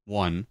is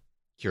 1,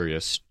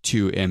 curious,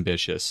 2,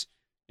 ambitious,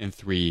 and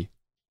 3,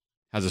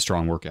 has a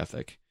strong work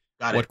ethic.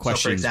 Got it. What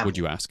questions would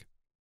you ask?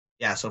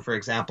 Yeah. So for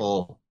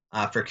example,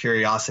 for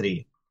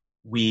curiosity,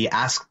 we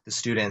ask the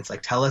students,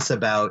 like, tell us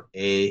about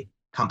a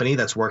company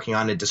that's working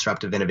on a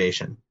disruptive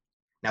innovation.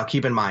 Now,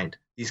 keep in mind,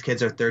 these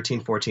kids are 13,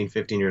 14,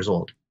 15 years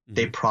old. Mm-hmm.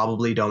 They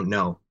probably don't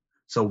know.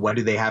 So what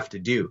do they have to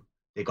do?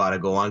 They got to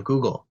go on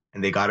Google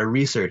and they got to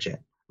research it,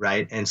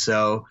 right? And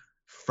so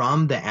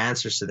from the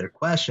answers to their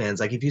questions,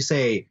 like if you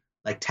say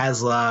like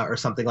Tesla or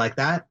something like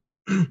that,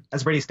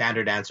 that's a pretty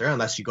standard answer,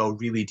 unless you go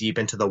really deep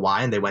into the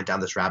why and they went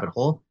down this rabbit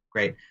hole.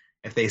 Great.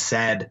 If they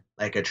said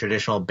like a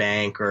traditional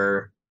bank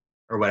or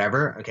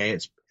whatever, okay,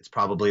 it's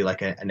probably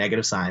like a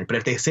negative sign. But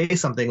if they say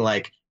something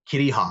like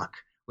Kitty Hawk,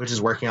 which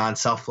is working on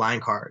self-flying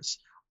cars,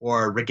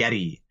 or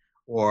Rigetti,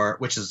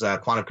 which is a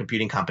quantum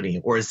computing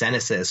company, or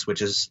Genesis,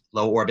 which is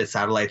low orbit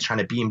satellites trying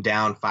to beam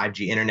down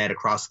 5G internet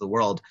across the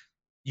world,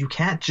 you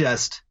can't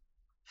just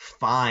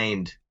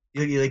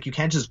you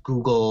can't just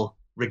Google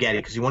Rigetti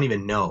because you won't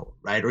even know,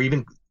 right? Or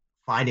even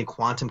finding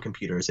quantum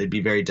computers, it'd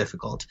be very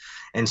difficult.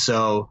 And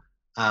so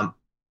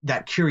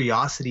that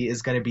curiosity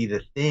is going to be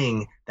the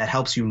thing that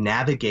helps you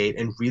navigate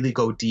and really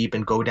go deep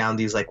and go down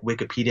these like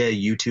Wikipedia,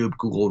 YouTube,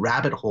 Google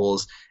rabbit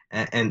holes.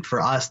 And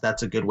for us,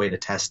 that's a good way to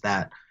test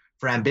that.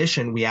 For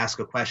ambition, we ask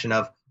a question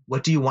of,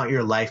 what do you want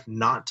your life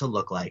not to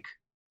look like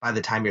by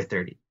the time you're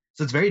 30?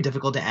 So it's very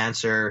difficult to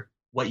answer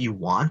what you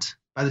want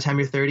by the time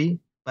you're 30,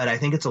 but I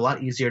think it's a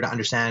lot easier to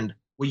understand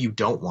what you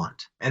don't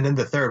want. And then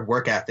the third,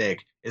 work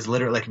ethic, is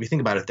literally, like if you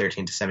think about a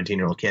 13 to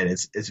 17-year-old kid,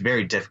 it's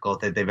very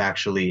difficult that they've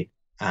actually,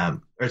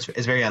 or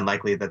it's very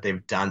unlikely that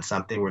they've done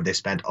something where they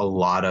spent a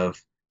lot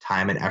of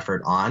time and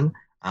effort on.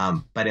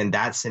 But in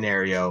that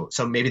scenario,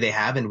 so maybe they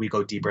have, and we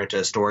go deeper into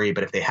a story,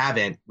 but if they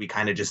haven't, we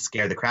kind of just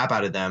scare the crap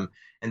out of them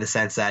in the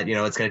sense that,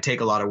 it's going to take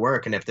a lot of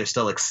work. And if they're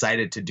still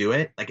excited to do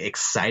it,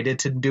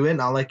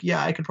 and I'm like,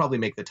 yeah, I could probably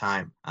make the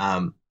time,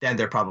 then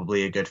they're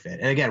probably a good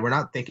fit. And again, we're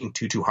not thinking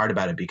too hard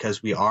about it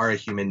because we are a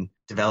human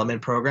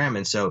development program.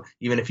 And so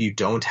even if you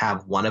don't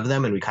have one of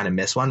them and we kind of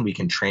miss one, we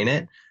can train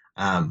it.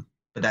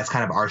 But that's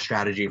kind of our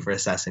strategy for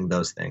assessing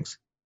those things.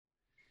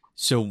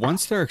 So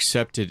once they're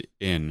accepted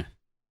in,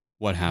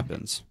 what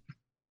happens?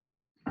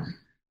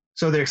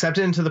 So they're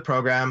accepted into the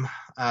program,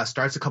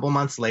 starts a couple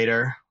months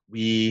later.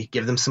 We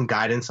give them some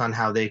guidance on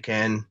how they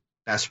can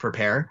best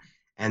prepare.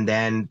 And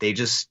then they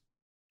just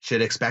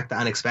should expect the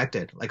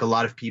unexpected. Like a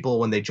lot of people,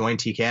 when they join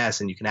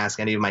TKS, and you can ask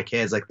any of my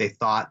kids, like they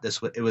thought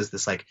it was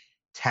this like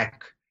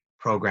tech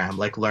program,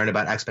 like learn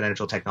about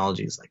exponential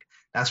technologies, like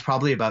that's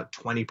probably about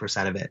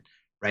 20% of it,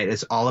 right?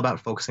 It's all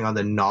about focusing on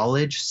the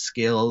knowledge,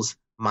 skills,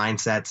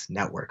 mindsets,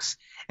 networks.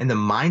 And the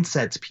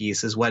mindsets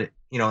piece is what,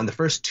 in the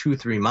first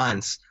 2-3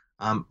 months,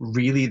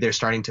 really they're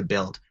starting to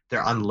build.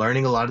 They're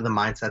unlearning a lot of the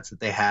mindsets that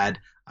they had,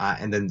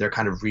 and then they're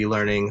kind of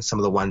relearning some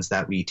of the ones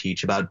that we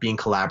teach about being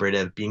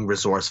collaborative, being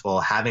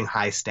resourceful, having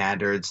high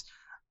standards.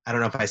 I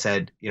don't know if I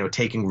said,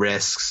 taking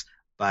risks,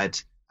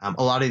 but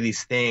a lot of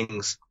these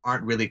things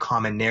aren't really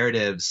common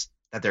narratives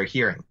that they're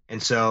hearing.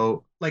 And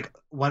so like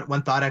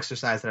one thought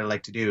exercise that I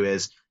like to do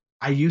is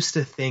I used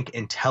to think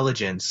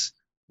intelligence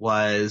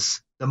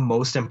was the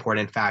most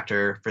important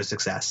factor for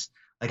success.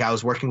 Like I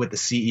was working with the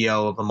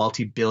CEO of a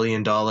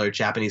multi-billion-dollar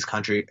Japanese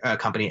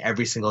company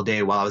every single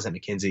day while I was at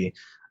McKinsey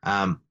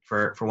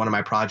for one of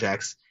my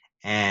projects.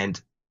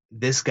 And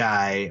this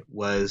guy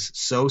was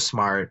so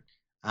smart,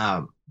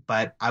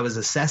 but I was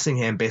assessing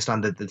him based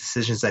on the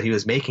decisions that he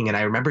was making. And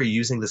I remember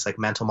using this like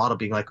mental model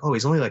being like, oh,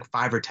 he's only like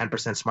 5 or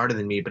 10% smarter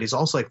than me, but he's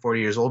also like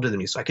 40 years older than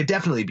me. So I could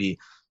definitely be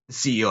the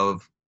CEO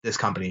of this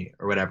company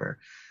or whatever.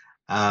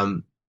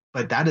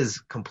 But that is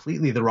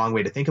completely the wrong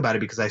way to think about it,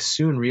 because I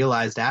soon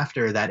realized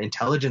after that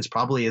intelligence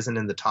probably isn't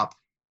in the top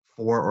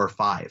 4 or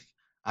 5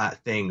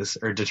 things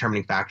or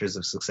determining factors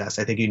of success.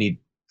 I think you need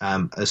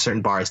a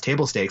certain bar as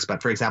table stakes.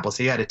 But for example,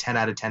 say you had a 10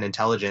 out of 10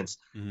 intelligence,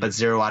 but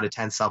 0 out of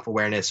 10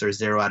 self-awareness or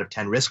 0 out of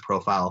 10 risk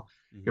profile,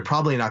 you're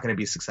probably not going to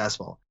be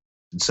successful.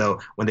 And so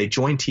when they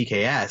join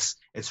TKS,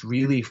 it's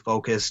really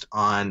focused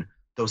on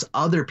those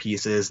other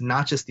pieces,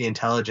 not just the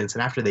intelligence.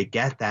 And after they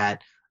get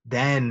that,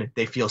 then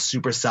they feel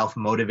super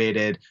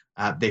self-motivated.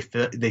 They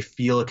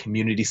feel a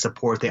community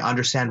support. They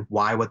understand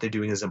why what they're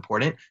doing is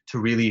important to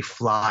really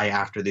fly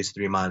after these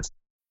 3 months.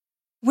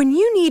 When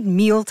you need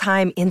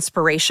mealtime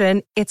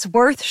inspiration, it's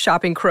worth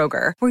shopping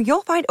Kroger, where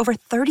you'll find over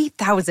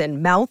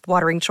 30,000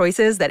 mouth-watering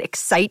choices that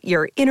excite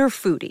your inner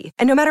foodie.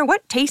 And no matter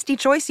what tasty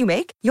choice you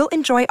make, you'll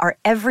enjoy our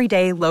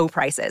everyday low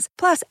prices,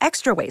 plus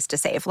extra ways to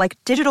save, like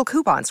digital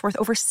coupons worth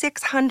over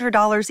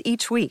 $600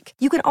 each week.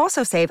 You can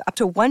also save up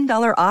to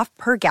 $1 off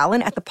per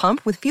gallon at the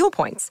pump with fuel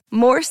points.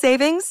 More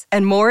savings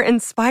and more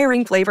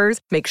inspiring flavors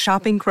make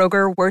shopping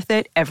Kroger worth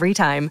it every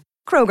time.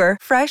 Kroger,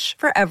 fresh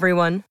for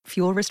everyone.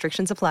 Fuel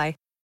restrictions apply.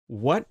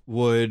 What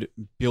would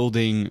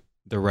building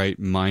the right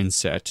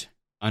mindset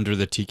under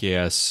the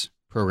TKS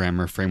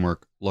program or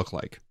framework look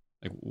like?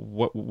 Like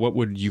what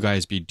would you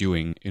guys be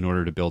doing in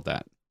order to build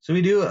that? So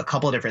we do a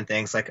couple of different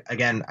things. Like,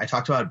 again, I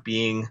talked about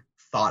being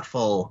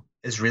thoughtful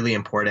is really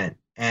important,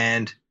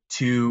 and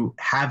to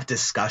have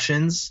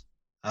discussions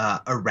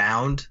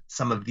around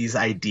some of these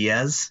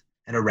ideas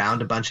and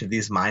around a bunch of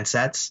these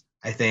mindsets,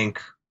 I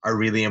think are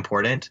really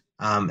important.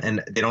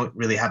 And they don't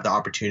really have the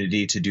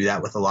opportunity to do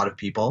that with a lot of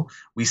people.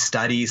 We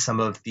study some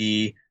of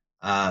the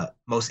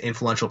most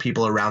influential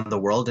people around the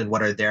world and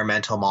what are their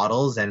mental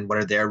models and what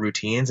are their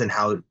routines and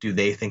how do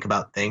they think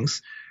about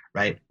things,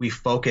 right? We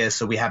focus.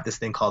 So we have this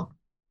thing called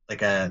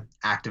like a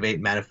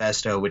Activate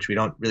Manifesto, which we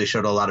don't really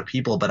show to a lot of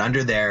people, but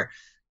under there,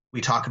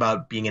 we talk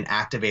about being an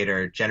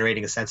activator,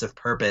 generating a sense of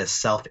purpose,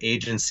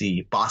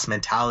 self-agency, boss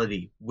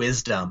mentality,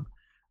 wisdom,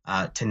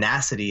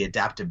 tenacity,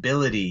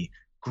 adaptability,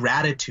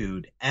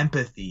 gratitude,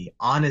 empathy,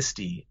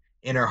 honesty,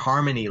 inner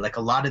harmony, like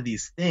a lot of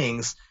these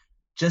things,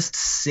 just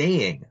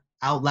saying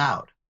out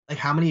loud. Like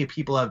how many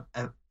people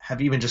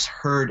have even just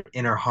heard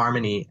inner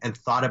harmony and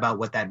thought about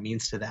what that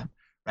means to them,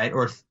 right?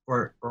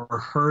 Or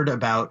heard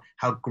about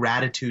how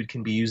gratitude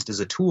can be used as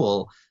a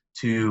tool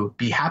to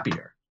be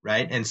happier,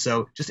 right? And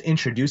so just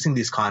introducing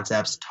these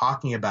concepts,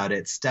 talking about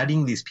it,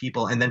 studying these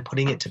people, and then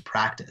putting it to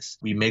practice.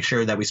 We make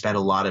sure that we spend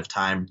a lot of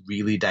time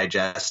really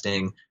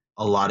digesting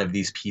a lot of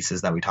these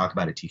pieces that we talk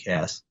about at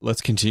TKS. Let's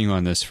continue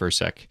on this for a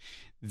sec.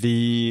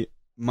 The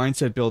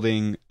mindset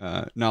building,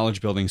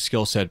 knowledge building,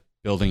 skill set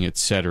building,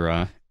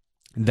 etc.,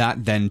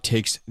 that then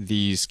takes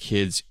these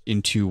kids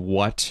into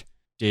what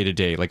day to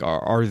day? Like,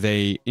 are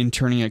they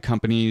interning at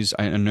companies?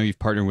 I know you've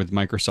partnered with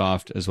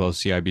Microsoft as well as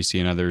CIBC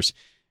and others.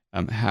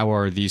 How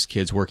are these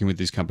kids working with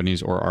these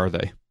companies, or are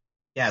they?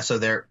 Yeah, so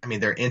they're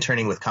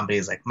interning with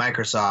companies like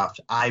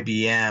Microsoft,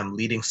 IBM,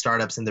 leading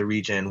startups in the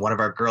region. One of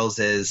our girls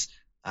is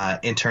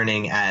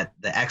interning at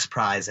the X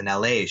Prize in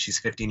LA. She's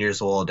 15 years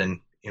old,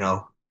 and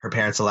her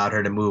parents allowed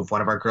her to move.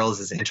 One of our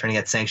girls is interning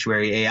at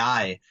Sanctuary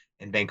AI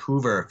in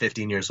Vancouver,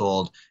 15 years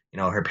old.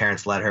 Her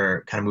parents let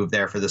her kind of move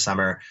there for the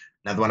summer.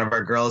 Another one of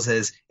our girls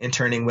is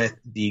interning with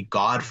the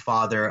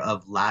godfather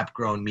of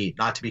lab-grown meat,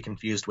 not to be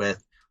confused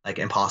with like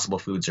Impossible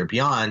Foods or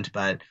Beyond,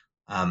 but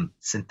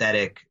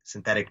synthetic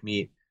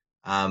meat.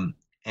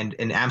 And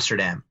in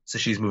Amsterdam. So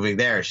she's moving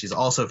there. She's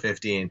also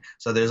 15.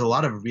 So there's a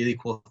lot of really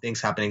cool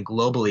things happening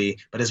globally,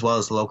 but as well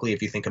as locally.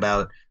 If you think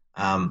about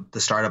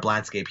the startup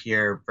landscape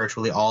here,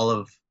 virtually all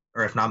of,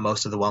 or if not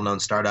most of the well-known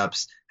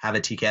startups have a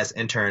TKS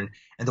intern.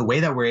 And the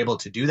way that we're able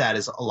to do that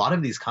is a lot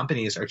of these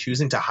companies are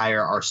choosing to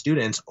hire our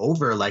students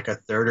over like a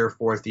 3rd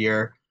or 4th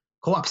year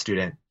co-op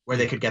student, where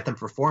they could get them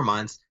for 4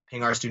 months,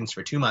 paying our students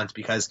for 2 months,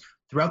 because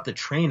throughout the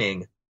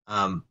training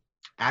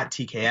at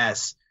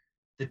TKS,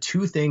 the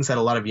 2 things that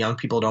a lot of young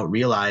people don't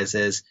realize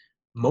is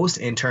most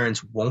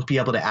interns won't be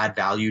able to add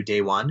value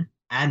day one.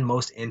 And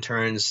most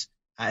interns,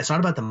 it's not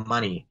about the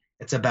money.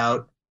 It's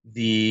about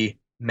the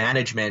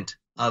management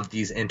of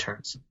these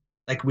interns.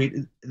 Like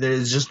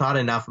there's just not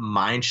enough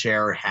mind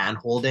share or hand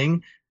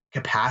holding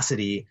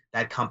capacity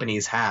that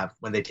companies have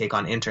when they take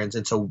on interns.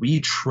 And so we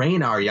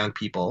train our young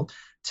people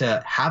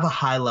to have a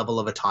high level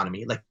of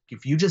autonomy. Like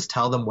if you just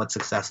tell them what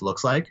success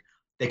looks like,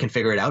 they can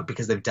figure it out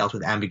because they've dealt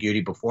with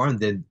ambiguity before, and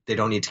then they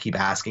don't need to keep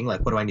asking,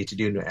 like, what do I need to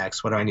do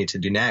next? What do I need to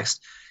do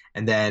next?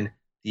 And then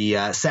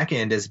the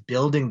second is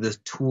building the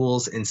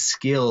tools and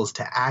skills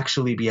to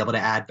actually be able to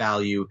add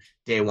value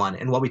day one.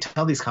 And what we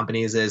tell these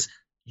companies is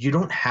you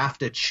don't have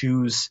to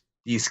choose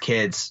these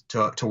kids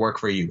to work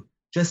for you.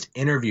 Just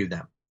interview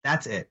them.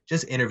 That's it.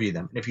 Just interview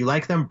them. And if you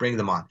like them, bring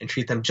them on and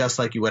treat them just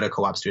like you would a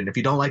co-op student. If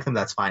you don't like them,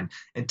 that's fine.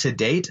 And to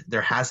date,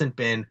 there hasn't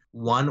been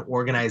one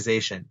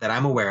organization that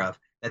I'm aware of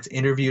that's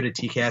interviewed a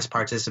TKS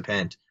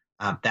participant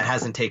that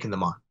hasn't taken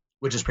them on,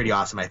 which is pretty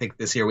awesome. I think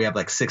this year we have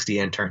like 60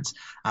 interns,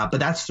 but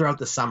that's throughout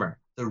the summer.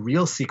 The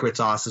real secret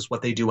sauce is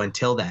what they do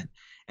until then.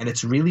 And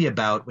it's really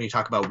about, when you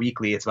talk about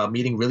weekly, it's about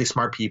meeting really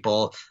smart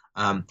people,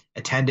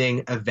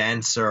 attending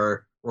events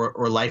or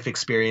life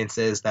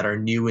experiences that are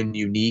new and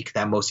unique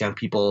that most young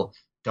people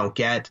don't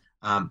get.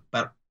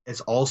 But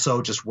it's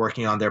also just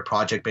working on their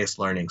project-based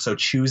learning. So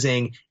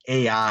choosing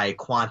AI,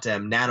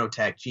 quantum,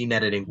 nanotech, gene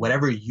editing,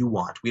 whatever you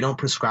want. We don't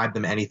prescribe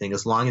them anything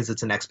as long as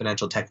it's an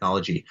exponential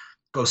technology.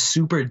 Go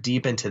super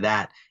deep into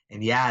that.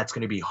 And yeah, it's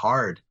going to be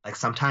hard. Like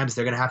sometimes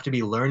they're going to have to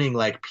be learning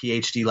like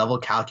PhD level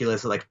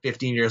calculus at like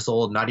 15 years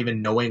old, not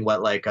even knowing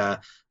what like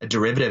a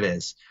derivative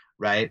is,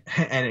 right?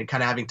 And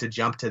kind of having to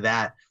jump to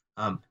that.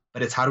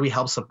 But it's how do we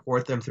help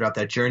support them throughout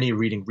that journey,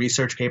 reading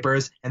research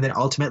papers, and then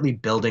ultimately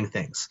building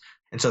things.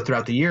 And so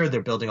throughout the year,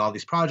 they're building all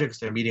these projects,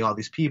 they're meeting all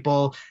these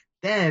people.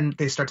 Then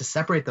they start to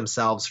separate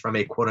themselves from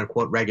a quote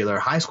unquote regular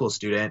high school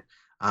student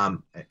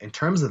in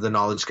terms of the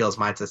knowledge, skills,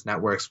 mindsets,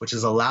 networks, which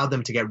has allowed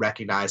them to get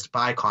recognized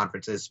by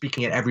conferences,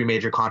 speaking at every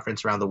major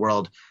conference around the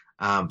world.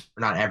 Not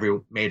every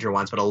major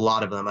ones, but a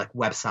lot of them, like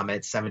Web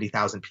Summit,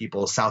 70,000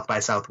 people, South by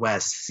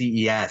Southwest,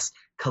 CES,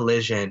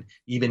 Collision,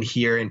 even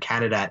here in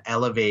Canada at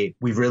Elevate.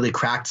 We've really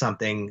cracked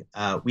something,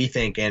 we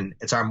think, and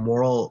it's our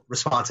moral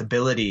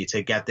responsibility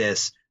to get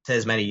this to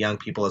as many young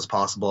people as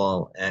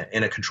possible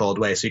in a controlled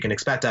way. So you can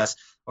expect us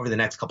over the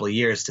next couple of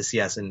years to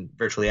see us in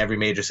virtually every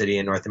major city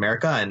in North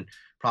America, and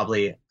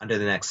probably under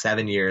the next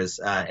 7 years,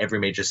 every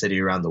major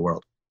city around the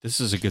world. This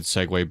is a good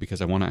segue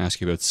because I want to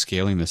ask you about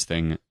scaling this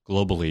thing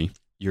globally.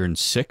 You're in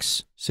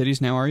 6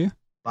 cities now, are you?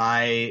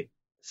 By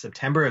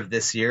September of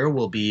this year,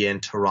 we'll be in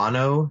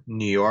Toronto,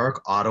 New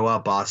York, Ottawa,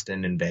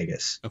 Boston, and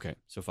Vegas. Okay,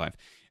 so 5.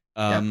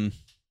 Yep.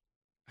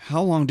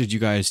 How long did you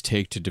guys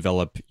take to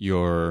develop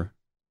your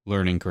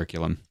learning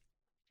curriculum?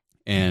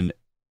 And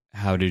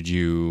how did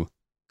you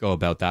go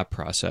about that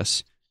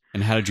process?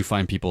 And how did you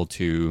find people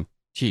to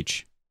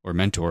teach or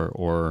mentor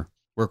or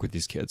work with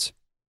these kids?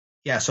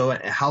 Yeah, so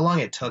how long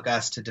it took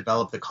us to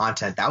develop the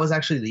content, that was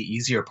actually the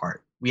easier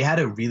part. We had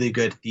a really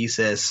good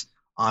thesis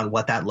on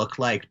what that looked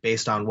like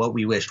based on what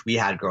we wished we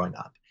had growing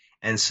up.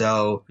 And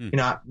so,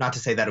 not to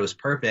say that it was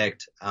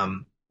perfect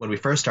when we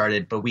first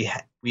started, but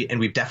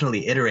we've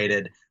definitely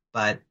iterated,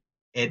 but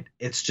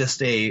it's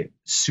just a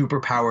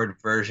super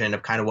powered version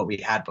of kind of what we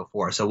had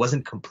before. So it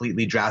wasn't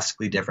completely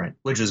drastically different,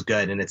 which was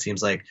good. And it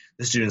seems like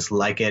the students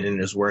like it and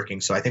it was working.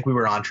 So I think we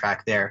were on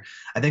track there.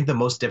 I think the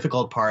most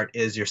difficult part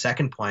is your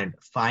second point,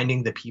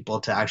 finding the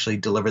people to actually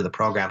deliver the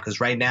program. Because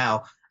right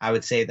now, I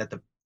would say that the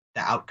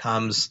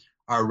outcomes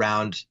are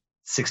around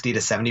 60 to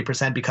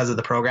 70% because of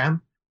the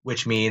program,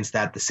 which means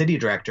that the city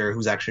director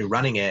who's actually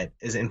running it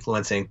is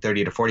influencing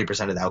 30 to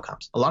 40% of the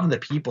outcomes. A lot of the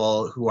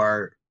people who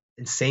are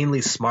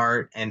insanely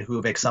smart and who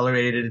have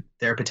accelerated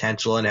their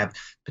potential and have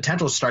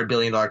potential to start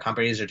billion-dollar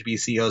companies or to be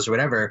CEOs or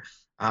whatever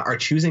are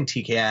choosing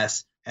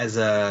TKS as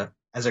a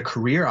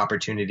career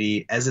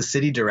opportunity as a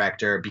city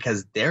director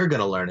because they're going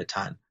to learn a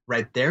ton,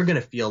 right? They're going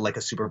to feel like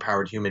a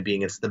superpowered human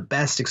being. It's the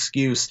best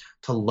excuse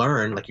to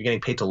learn, like you're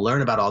getting paid to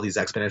learn about all these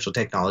exponential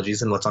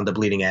technologies and what's on the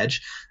bleeding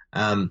edge,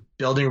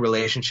 building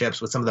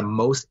relationships with some of the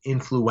most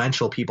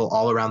influential people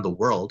all around the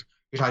world.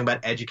 You're talking about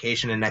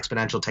education and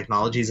exponential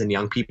technologies and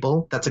young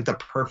people. That's like the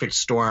perfect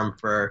storm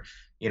for,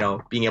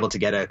 being able to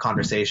get a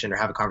conversation or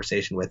have a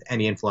conversation with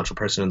any influential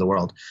person in the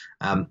world.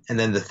 And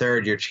then the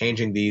third, you're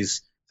changing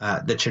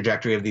the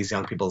trajectory of these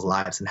young people's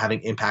lives and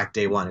having impact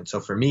day one. And so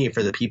for me,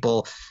 for the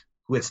people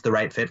who it's the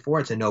right fit for,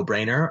 it's a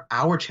no-brainer.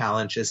 Our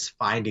challenge is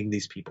finding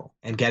these people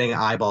and getting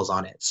eyeballs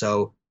on it.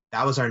 So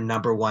that was our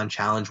number one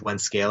challenge when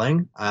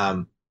scaling.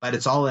 But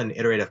it's all an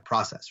iterative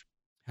process.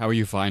 How are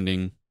you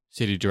finding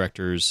city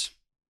directors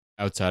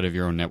outside of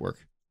your own network?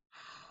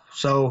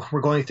 So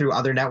we're going through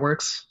other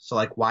networks. So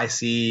like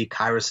YC,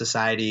 Kairos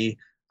Society,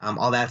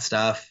 all that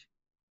stuff,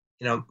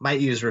 might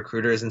use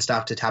recruiters and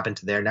stuff to tap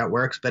into their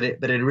networks, but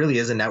it really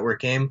is a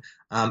network game.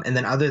 And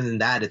then other than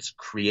that, it's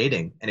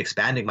creating and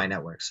expanding my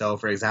network. So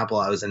for example,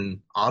 I was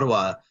in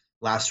Ottawa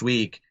last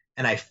week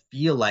and I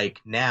feel like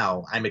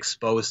now I'm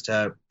exposed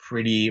to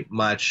pretty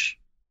much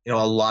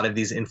a lot of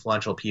these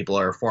influential people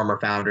are former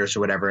founders or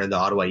whatever in the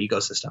Ottawa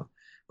ecosystem,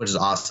 which is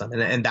awesome.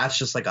 And that's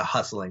just like a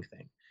hustling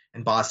thing.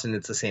 In Boston,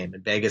 it's the same.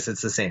 In Vegas,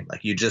 it's the same.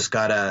 Like you just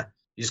gotta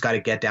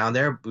get down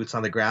there, boots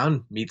on the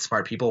ground, meet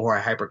smart people who are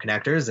hyper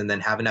connectors, and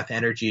then have enough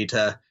energy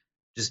to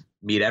just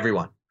meet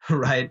everyone,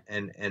 right?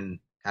 And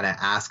kind of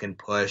ask and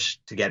push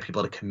to get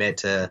people to commit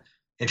to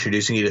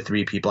introducing you to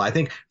 3 people. I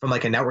think from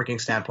like a networking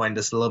standpoint,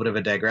 this is a little bit of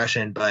a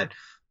digression, but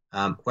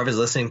whoever's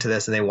listening to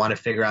this and they want to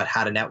figure out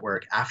how to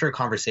network after a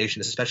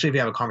conversation, especially if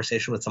you have a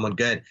conversation with someone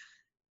good,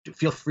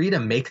 feel free to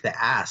make the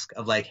ask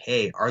of like,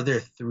 hey, are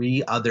there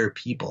 3 other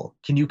people?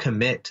 Can you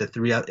commit to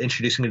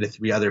introducing me to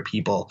 3 other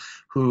people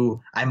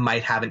who I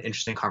might have an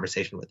interesting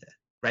conversation with it,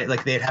 right?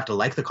 Like they'd have to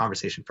like the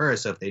conversation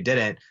first. So if they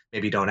didn't,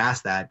 maybe don't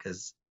ask that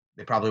because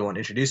they probably won't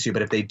introduce you.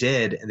 But if they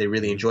did and they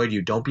really enjoyed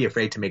you, don't be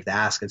afraid to make the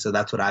ask. And so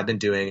that's what I've been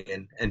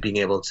doing and being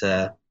able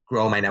to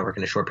grow my network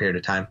in a short period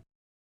of time.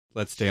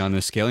 Let's stay on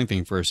the scaling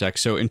thing for a sec.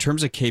 So in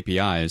terms of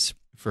KPIs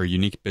for a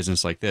unique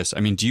business like this, I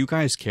mean, do you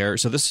guys care?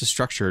 So this is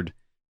structured,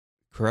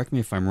 correct me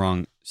if I'm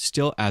wrong,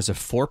 still as a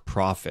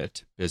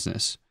for-profit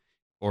business,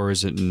 or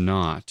is it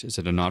not? Is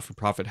it a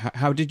not-for-profit?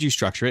 How did you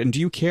structure it? And do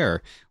you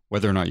care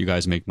whether or not you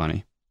guys make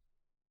money?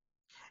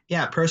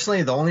 Yeah,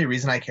 personally, the only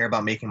reason I care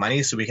about making money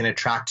is so we can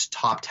attract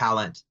top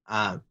talent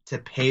to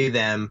pay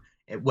them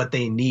what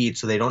they need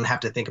so they don't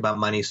have to think about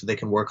money, so they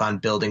can work on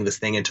building this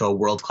thing into a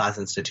world-class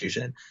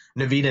institution.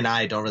 Naveed and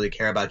I don't really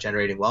care about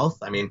generating wealth.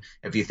 I mean,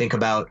 if you think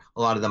about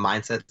a lot of the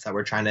mindsets that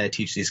we're trying to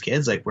teach these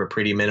kids, like we're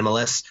pretty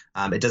minimalist.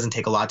 It doesn't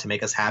take a lot to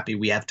make us happy.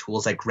 We have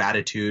tools like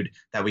gratitude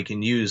that we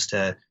can use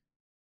to,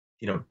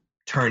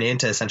 turn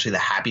into essentially the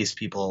happiest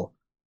people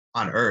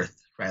on earth,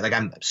 right? Like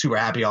I'm super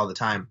happy all the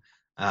time.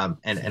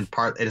 And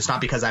it's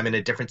not because I'm in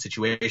a different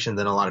situation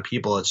than a lot of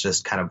people. It's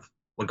just kind of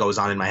what goes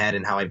on in my head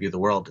and how I view the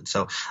world. And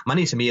so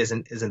money to me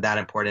isn't that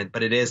important,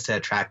 but it is to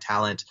attract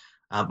talent.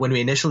 When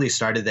we initially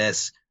started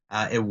this,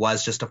 it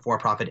was just a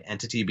for-profit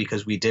entity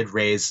because we did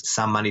raise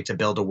some money to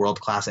build a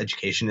world-class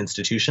education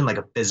institution, like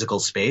a physical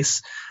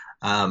space.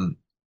 And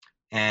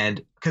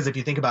because if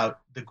you think about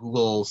the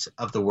Googles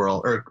of the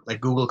world, or like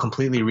Google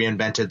completely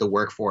reinvented the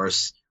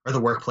workforce or the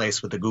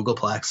workplace with the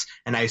Googleplex.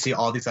 And now you see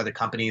all these other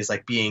companies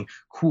like being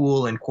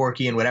cool and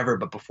quirky and whatever.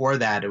 But before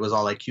that, it was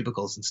all like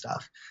cubicles and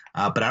stuff.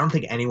 But I don't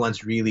think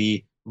anyone's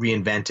really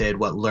reinvented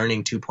what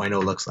Learning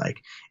 2.0 looks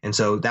like. And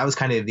so that was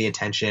kind of the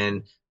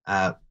intention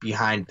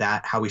behind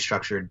that, how we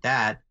structured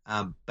that.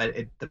 But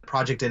the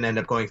project didn't end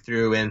up going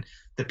through, and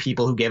the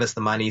people who gave us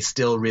the money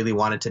still really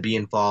wanted to be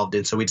involved.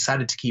 And so we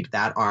decided to keep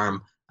that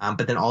arm,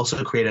 but then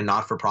also create a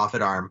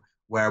not-for-profit arm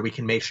where we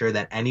can make sure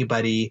that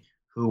anybody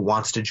who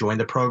wants to join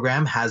the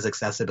program has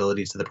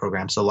accessibility to the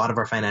program. So a lot of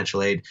our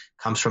financial aid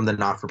comes from the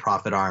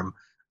not-for-profit arm.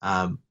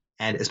 And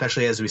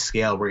especially as we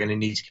scale, we're going to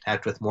need to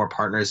connect with more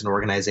partners and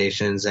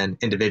organizations and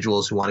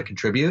individuals who want to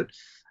contribute.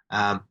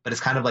 But it's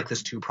kind of like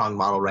this 2-pronged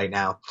model right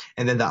now.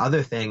 And then the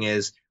other thing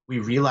is we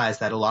realize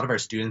that a lot of our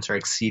students are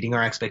exceeding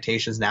our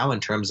expectations now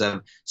in terms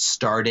of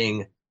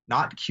starting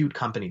not cute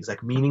companies,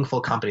 like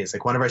meaningful companies.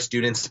 Like one of our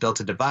students built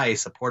a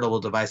device, a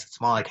portable device that's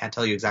small. I can't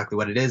tell you exactly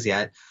what it is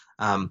yet.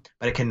 But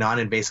it can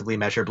non-invasively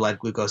measure blood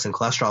glucose and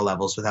cholesterol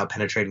levels without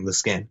penetrating the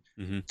skin.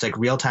 Mm-hmm. It's like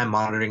real-time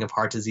monitoring of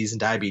heart disease and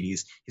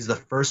diabetes. He's the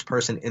first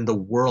person in the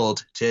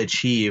world to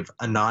achieve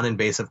a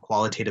non-invasive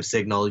qualitative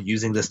signal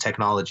using this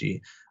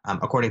technology,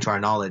 according to our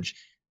knowledge.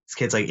 This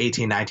kid's like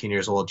 18, 19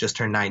 years old, just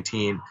turned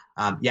 19.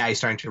 He's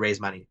starting to raise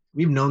money.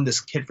 We've known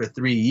this kid for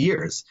 3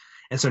 years.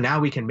 And so now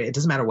we can, it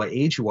doesn't matter what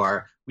age you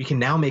are, we can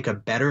now make a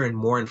better and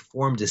more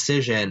informed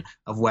decision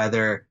of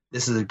whether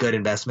this is a good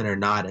investment or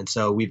not. And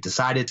so we've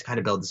decided to kind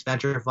of build this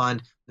venture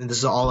fund. And this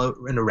is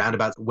all in a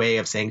roundabout way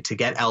of saying to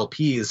get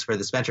LPs for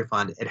this venture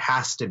fund, it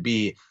has to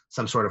be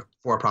some sort of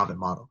for-profit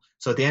model.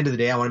 So at the end of the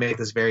day, I want to make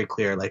this very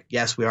clear. Like,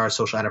 yes, we are a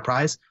social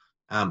enterprise.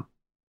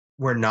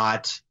 We're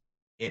not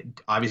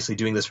obviously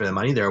doing this for the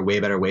money. There are way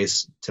better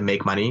ways to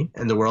make money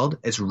in the world.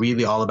 It's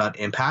really all about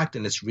impact,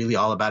 and it's really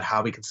all about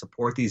how we can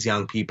support these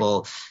young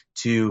people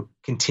to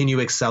continue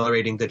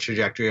accelerating the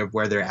trajectory of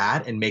where they're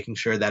at and making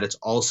sure that it's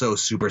also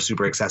super,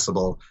 super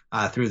accessible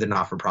through the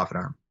not-for-profit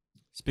arm.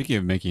 Speaking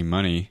of making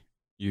money,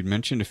 you'd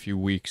mentioned a few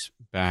weeks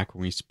back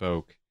when we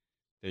spoke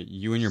that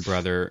you and your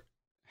brother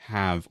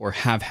have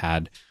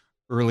had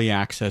early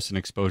access and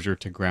exposure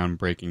to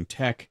groundbreaking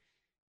tech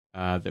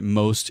that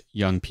most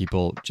young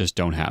people just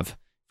don't have.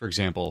 For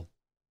example,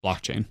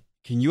 blockchain.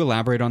 Can you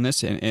elaborate on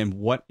this and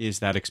what is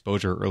that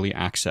exposure, early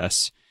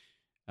access?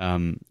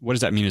 What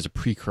does that mean as a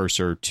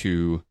precursor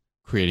to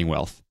creating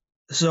wealth?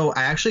 So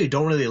I actually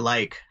don't really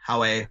like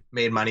how I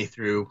made money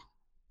through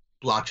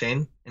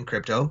blockchain and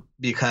crypto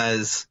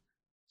because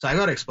I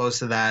got exposed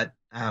to that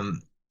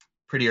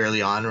pretty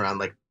early on, around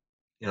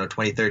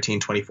 2013,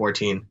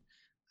 2014.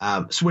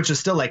 Which is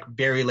still like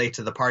very late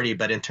to the party,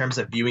 but in terms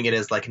of viewing it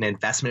as like an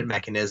investment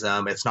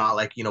mechanism, it's not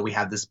like, we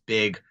had this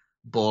big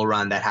bull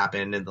run that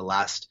happened in the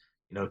last,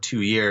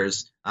 2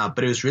 years.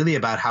 But it was really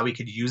about how we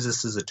could use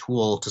this as a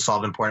tool to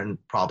solve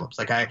important problems.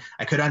 Like I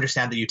could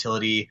understand the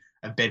utility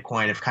of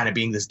Bitcoin of kind of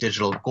being this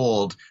digital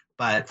gold,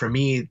 but for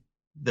me,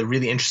 the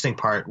really interesting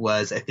part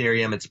was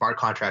Ethereum and smart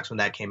contracts when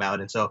that came out.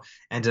 And so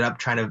ended up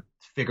trying to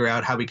figure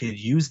out how we could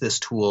use this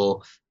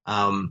tool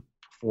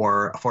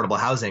for affordable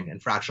housing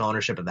and fractional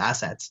ownership of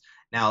assets.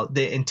 Now,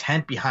 the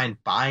intent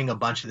behind buying a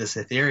bunch of this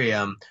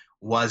Ethereum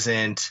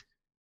wasn't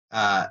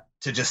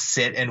to just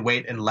sit and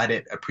wait and let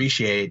it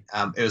appreciate.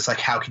 It was like,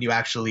 how can you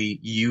actually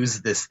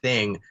use this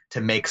thing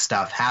to make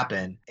stuff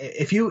happen?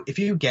 If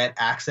you get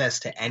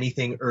access to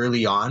anything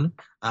early on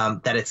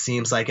that it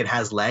seems like it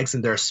has legs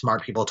and there are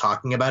smart people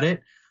talking about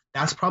it,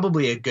 that's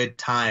probably a good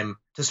time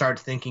to start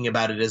thinking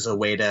about it as a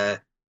way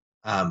to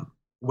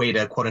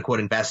quote unquote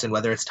invest in,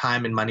 whether it's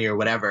time and money or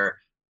whatever,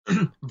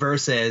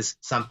 versus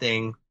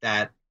something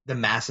that the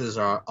masses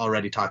are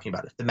already talking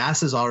about. If the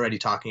masses are already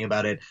talking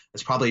about it,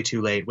 it's probably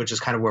too late, which is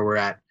kind of where we're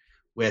at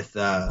with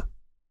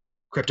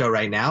crypto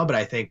right now. But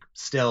I think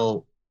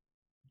still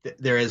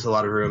there is a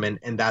lot of room,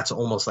 and that's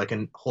almost like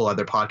a whole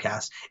other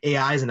podcast.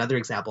 AI is another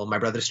example. My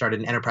brother started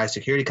an enterprise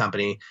security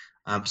company,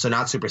 so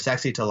not super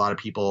sexy to a lot of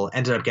people,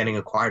 ended up getting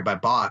acquired by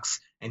Box,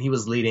 and he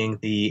was leading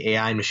the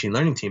AI and machine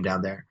learning team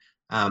down there.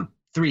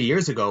 4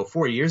 years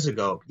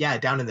ago, yeah,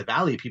 down in the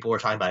Valley, people were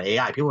talking about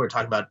AI. People were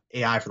talking about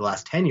AI for the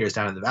last 10 years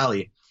down in the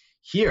Valley.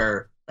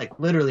 Here, like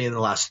literally in the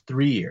last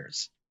 3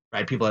 years,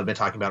 right? People have been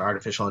talking about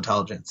artificial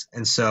intelligence.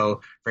 And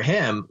so for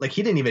him, like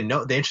he didn't even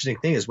know. The interesting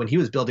thing is when he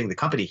was building the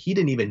company, he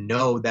didn't even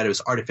know that it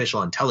was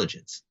artificial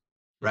intelligence,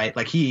 right?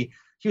 Like he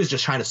was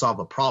just trying to solve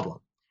a problem.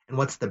 And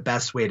what's the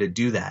best way to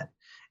do that?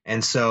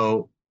 And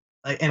so,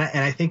 and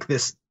I think you'll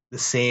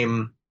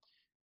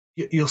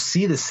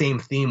see the same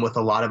theme with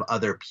a lot of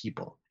other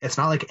people. It's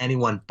not like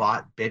anyone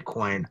bought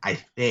Bitcoin. I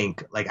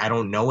think, like, I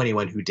don't know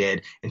anyone who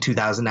did in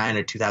 2009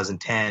 or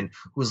 2010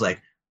 who was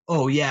like,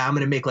 oh yeah, I'm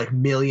going to make like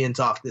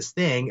millions off this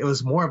thing. It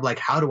was more of like,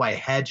 how do I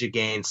hedge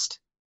against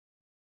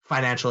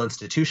financial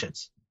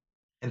institutions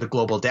and the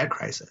global debt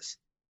crisis?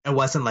 It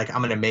wasn't like,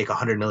 I'm going to make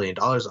 $100 million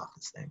off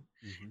this thing.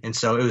 Mm-hmm. And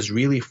so it was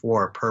really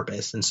for a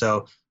purpose. And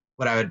so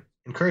what I would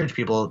encourage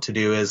people to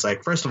do is,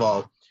 like, first of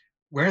all,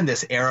 we're in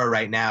this era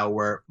right now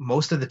where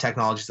most of the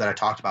technologies that I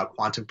talked about,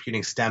 quantum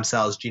computing, stem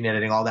cells, gene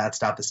editing, all that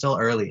stuff is still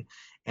early.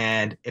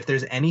 And if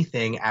there's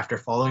anything after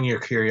following your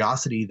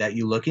curiosity that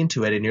you look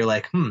into it and you're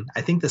like,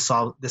 I think this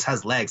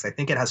has legs. I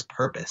think it has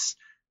purpose.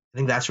 I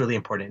think that's really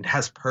important. It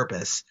has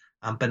purpose,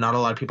 but not a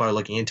lot of people are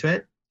looking into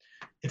it.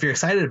 If you're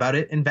excited about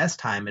it, invest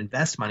time,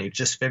 invest money,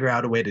 just figure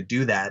out a way to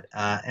do that.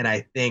 And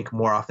I think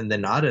more often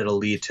than not, it'll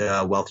lead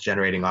to a wealth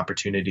generating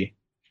opportunity.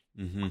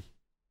 Mm-hmm.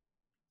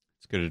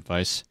 That's good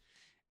advice.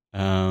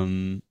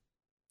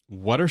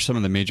 What are some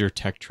of the major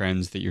tech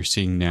trends that you're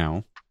seeing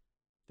now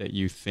that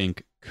you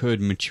think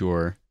could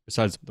mature,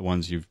 besides the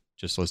ones you've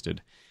just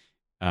listed,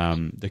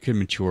 that could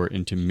mature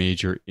into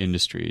major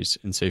industries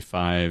in, say,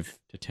 5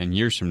 to 10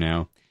 years from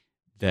now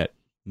that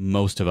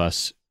most of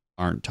us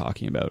aren't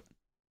talking about?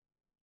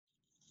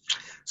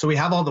 So we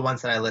have all the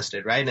ones that I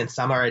listed, right? And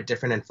some are at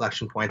different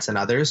inflection points than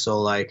others. So,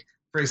 like,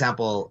 for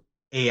example,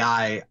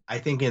 AI, I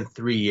think in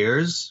 3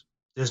 years,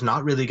 there's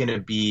not really going to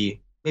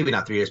be, maybe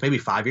not 3 years, maybe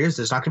 5 years,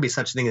 there's not going to be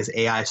such a thing as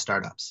AI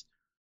startups.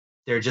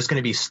 They're just going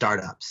to be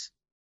startups.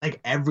 Like,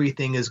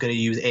 everything is going to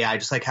use AI,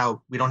 just like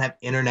how we don't have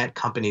internet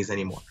companies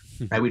anymore,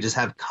 right? We just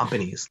have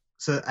companies.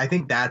 So I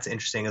think that's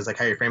interesting, is like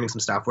how you're framing some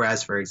stuff.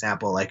 Whereas, for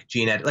example, like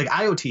gene ed, like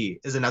IoT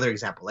is another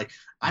example. Like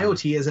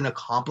IoT isn't a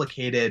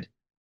complicated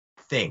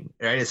thing,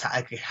 right? It's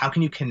how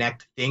can you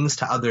connect things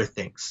to other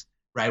things,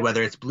 right?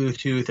 Whether it's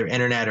Bluetooth or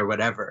internet or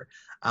whatever.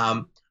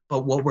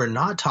 But what we're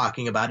not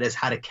talking about is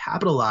how to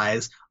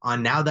capitalize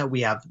on, now that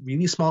we have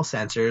really small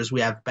sensors,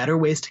 we have better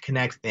ways to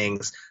connect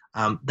things.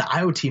 The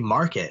IoT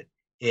market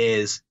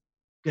is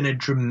going to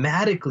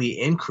dramatically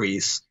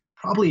increase,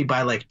 probably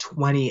by like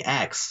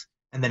 20x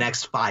in the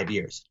next 5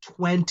 years.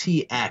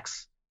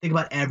 20x. Think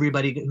about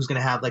everybody who's going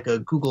to have like a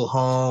Google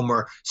Home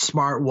or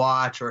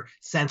smartwatch or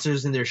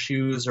sensors in their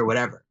shoes or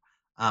whatever.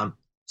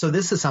 So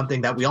this is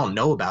something that we all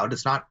know about.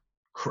 It's not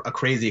a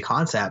crazy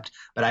concept,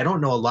 but I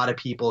don't know a lot of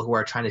people who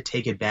are trying to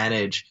take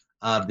advantage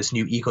of this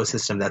new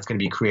ecosystem that's going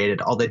to be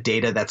created, all the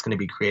data that's going to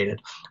be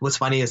created. What's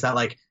funny is that,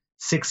 like,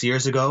 6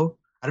 years ago,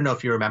 I don't know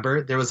if you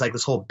remember, there was like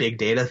this whole big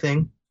data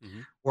thing,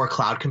 or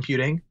cloud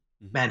computing.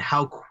 Mm-hmm. Man,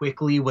 how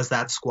quickly was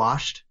that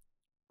squashed,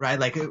 right?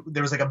 Like,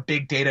 there was like a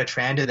big data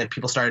trend, and then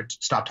people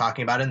stopped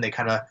talking about it, and they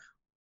kind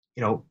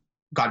of,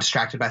 got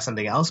distracted by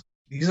something else.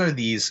 These are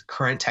these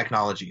current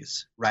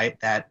technologies, right?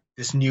 That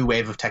this new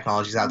wave of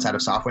technologies outside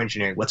of software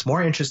engineering. What's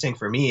more interesting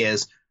for me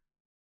is,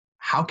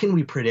 how can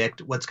we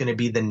predict what's going to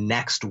be the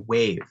next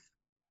wave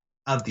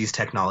of these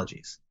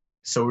technologies?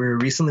 So we were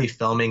recently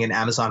filming an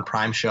Amazon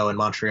Prime show in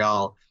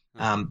Montreal,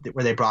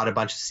 where they brought a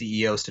bunch of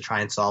CEOs to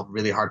try and solve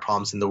really hard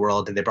problems in the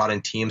world. And they brought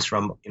in teams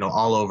from,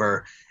 all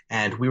over.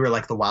 And we were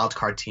like the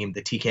wildcard team,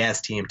 the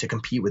TKS team, to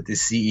compete with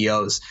these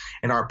CEOs.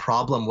 And our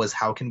problem was,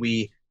 how can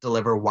we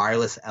deliver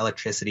wireless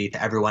electricity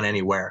to everyone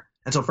anywhere?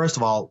 And so, first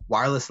of all,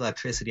 wireless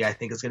electricity, I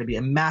think, is going to be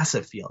a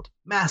massive field,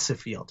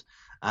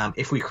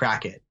 if we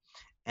crack it.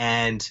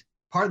 And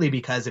partly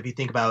because, if you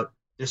think about,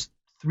 there's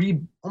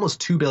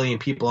almost 2 billion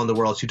people in the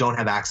world who don't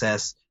have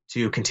access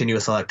to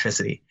continuous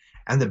electricity.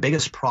 And the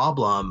biggest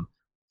problem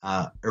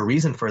or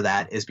reason for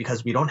that is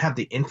because we don't have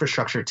the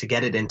infrastructure to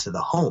get it into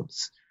the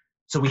homes.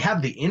 So we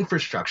have the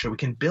infrastructure, we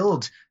can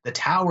build the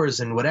towers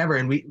and whatever.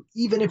 And we,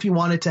 even if you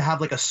wanted to have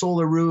like a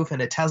solar roof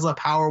and a Tesla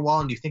power wall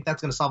and you think that's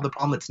going to solve the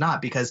problem, it's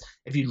not, because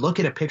if you look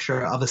at a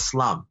picture of a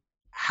slum,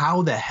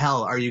 how the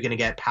hell are you going to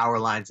get power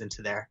lines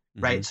into there?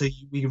 Mm-hmm. Right. So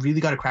we really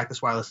got to crack this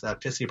wireless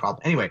electricity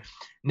problem. Anyway,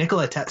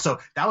 so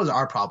that was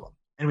our problem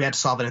and we had to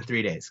solve it in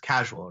 3 days,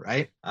 casual.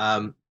 Right.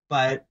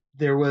 But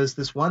there was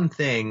this one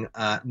thing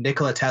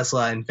Nikola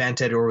Tesla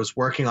invented or was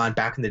working on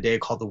back in the day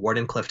called the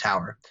Wardenclyffe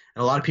Tower.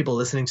 And a lot of people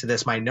listening to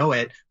this might know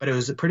it, but it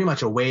was pretty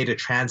much a way to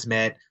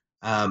transmit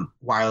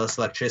wireless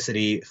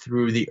electricity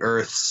through the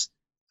Earth's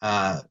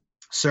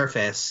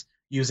surface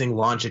using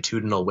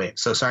longitudinal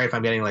waves. So sorry if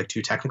I'm getting like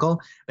too technical,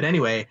 but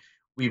anyway,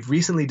 we've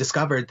recently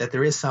discovered that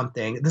there is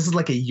something, this is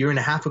like a year and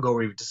a half ago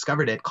we've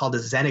discovered it, called a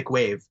Zenik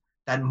wave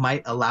that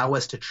might allow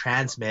us to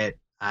transmit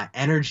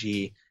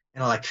energy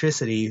and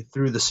electricity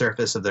through the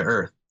surface of the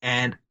Earth.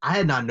 And I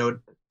had not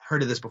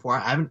heard of this before.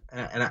 I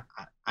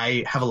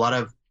have a lot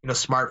of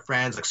smart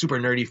friends, like super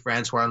nerdy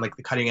friends who are on like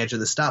the cutting edge of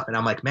this stuff. And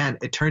I'm like, man,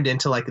 it turned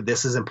into like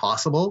this is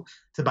impossible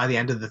to by the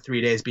end of the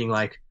 3 days being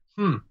like,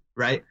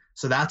 right?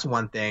 So that's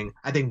one thing.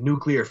 I think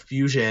nuclear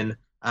fusion,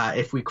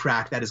 if we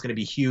crack that, is going to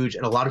be huge.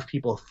 And a lot of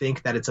people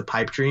think that it's a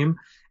pipe dream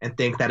and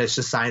think that it's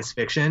just science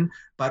fiction,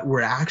 but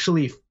we're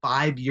actually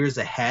 5 years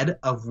ahead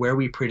of where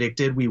we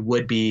predicted we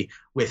would be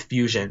with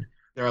fusion.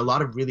 There are a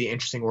lot of really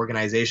interesting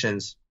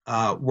organizations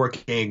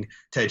working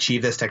to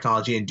achieve this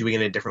technology and doing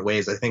it in different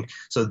ways. I think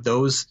so.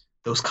 Those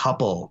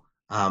couple,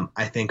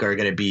 I think, are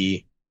going to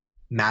be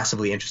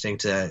massively interesting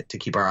to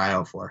keep our eye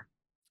out for.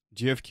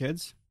 Do you have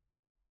kids?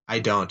 I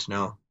don't.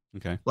 No.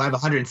 Okay. Well, I have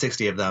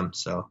 160 of them,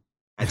 so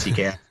at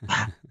TKF.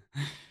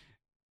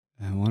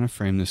 I want to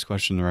frame this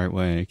question the right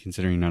way,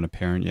 considering you're not a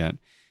parent yet.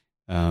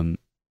 Do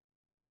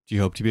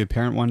you hope to be a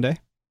parent one day?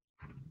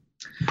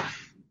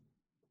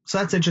 So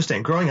that's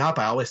interesting. Growing up,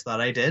 I always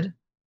thought I did.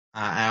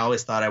 I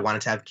always thought I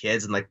wanted to have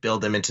kids and like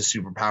build them into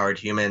superpowered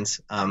humans.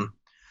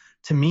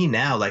 To me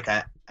now, like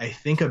I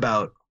think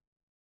about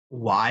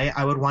why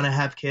I would want to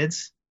have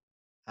kids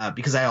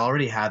because I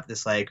already have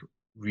this like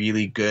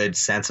really good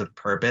sense of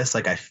purpose.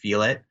 Like I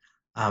feel it.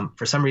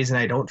 For some reason,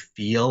 I don't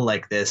feel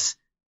like this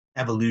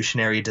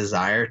evolutionary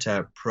desire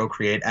to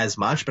procreate as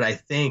much, but I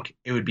think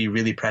it would be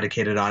really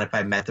predicated on if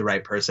I met the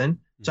right person.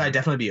 So I'd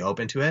definitely be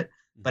open to it.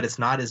 But it's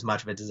not as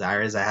much of a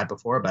desire as I had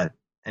before. But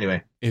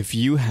anyway. If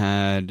you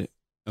had,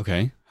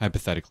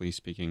 hypothetically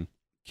speaking,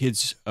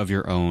 kids of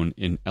your own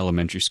in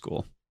elementary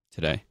school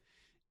today,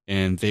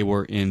 and they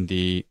were in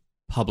the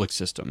public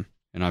system,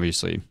 and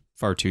obviously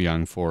far too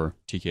young for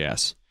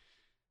TKS,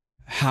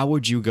 how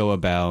would you go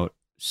about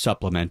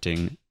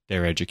supplementing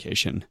their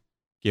education,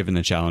 given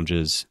the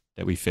challenges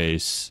that we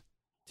face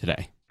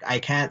today? I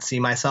can't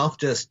see myself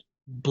just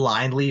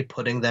blindly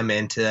putting them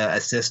into a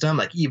system,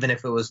 like even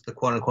if it was the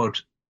quote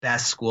unquote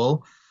best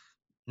school.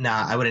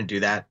 Nah, I wouldn't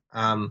do that.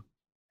 And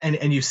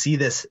you see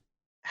this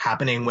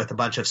happening with a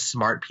bunch of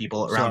smart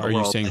people around the world.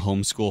 Are you saying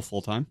homeschool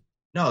full time?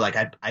 No, like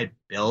I'd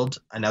build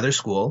another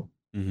school.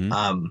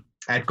 Mm-hmm.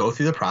 I'd go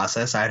through the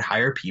process. I'd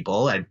hire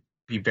people. I'd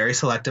be very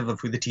selective of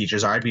who the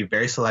teachers are. I'd be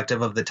very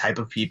selective of the type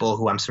of people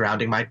who I'm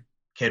surrounding my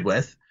kid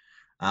with,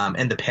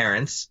 and the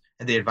parents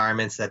and the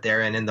environments that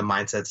they're in and the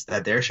mindsets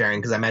that they're sharing.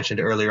 Because I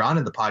mentioned earlier on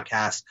in the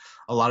podcast,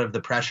 a lot of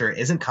the pressure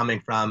isn't coming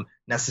from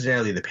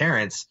necessarily the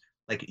parents.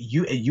 Like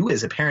you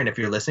as a parent, if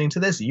you're listening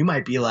to this, you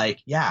might be like,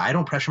 yeah, I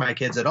don't pressure my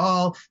kids at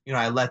all.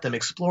 I let them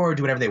explore,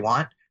 do whatever they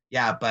want.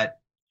 Yeah, but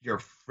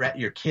your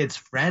kid's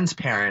friends'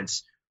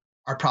 parents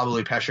are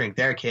probably pressuring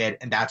their kid,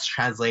 and that's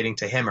translating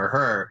to him or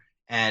her.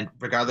 And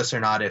regardless or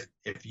not, if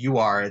you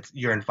are,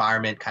 your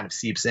environment kind of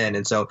seeps in.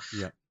 And so,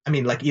 yeah. I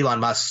mean, like Elon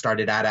Musk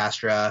started Ad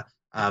Astra,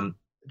 the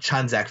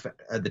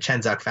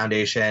Chenzuck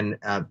Foundation.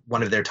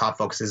 One of their top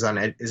focuses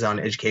is on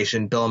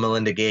education. Bill and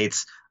Melinda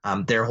Gates.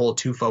 Their whole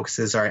two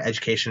focuses are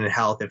education and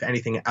health. If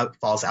anything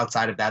falls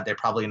outside of that, they're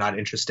probably not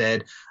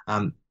interested.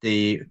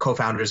 The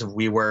co-founders of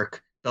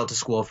WeWork built a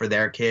school for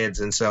their kids.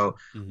 And so,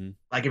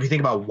 like, if you think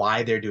about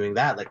why they're doing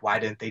that, like, why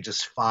didn't they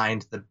just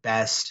find the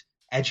best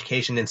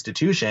education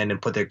institution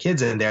and put their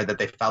kids in there that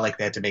they felt like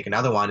they had to make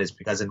another one? Is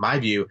because, in my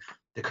view,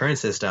 the current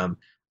system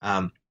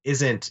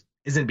isn't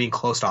being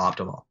close to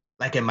optimal.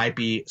 Like it might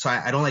be, so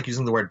I don't like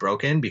using the word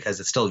broken because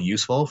it's still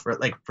useful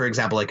for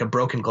example, like a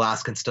broken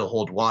glass can still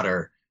hold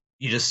water.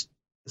 It's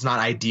not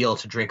ideal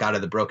to drink out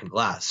of the broken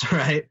glass,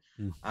 right?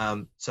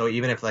 So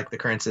even if like the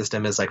current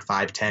system is like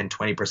 5, 10,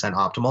 20%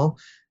 optimal,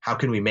 how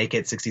can we make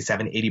it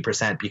 67,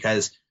 80%?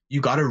 Because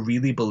you got to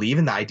really believe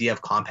in the idea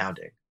of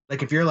compounding.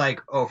 Like if you're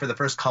like, oh, for the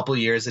first couple of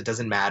years, it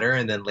doesn't matter.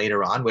 And then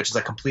later on, which is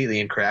like completely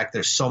incorrect.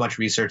 There's so much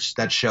research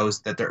that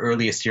shows that the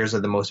earliest years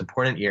are the most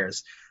important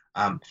years.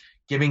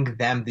 Giving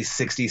them the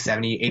 60,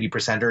 70,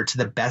 80%, or to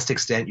the best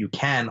extent you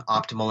can,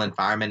 optimal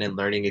environment and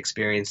learning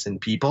experience in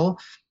people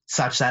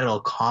such that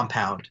it'll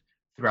compound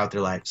throughout their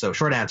life. So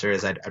short answer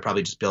is I'd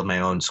probably just build my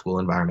own school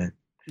environment.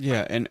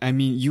 Yeah. And I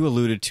mean, you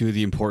alluded to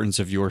the importance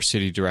of your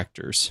city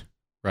directors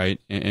right?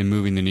 And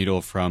moving the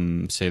needle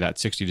from, say, that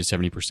 60 to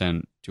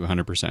 70% to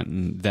 100%,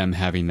 and them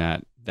having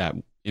that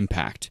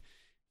impact,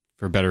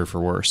 for better or for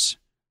worse.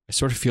 I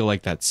sort of feel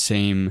like that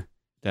same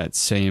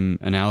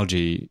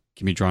analogy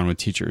can be drawn with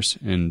teachers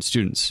and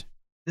students.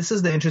 This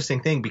is the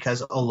interesting thing,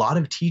 because a lot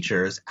of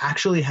teachers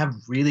actually have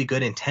really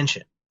good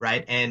intention,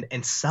 right?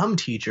 And some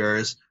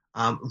teachers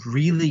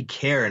really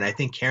care. And I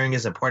think caring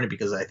is important,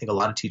 because I think a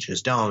lot of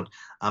teachers don't.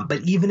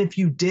 But even if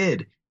you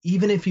did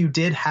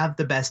have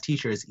the best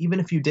teachers, even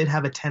if you did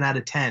have a 10 out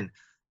of 10,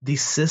 the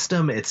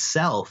system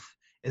itself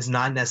is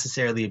not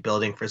necessarily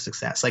building for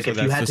success. Like, so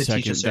if you had to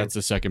teach a certain... That's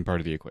the second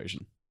part of the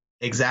equation.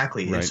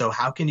 Exactly. Right. And so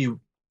how can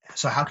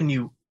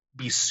you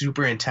be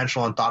super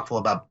intentional and thoughtful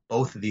about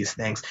both of these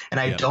things? And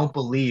I don't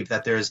believe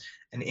that there's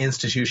an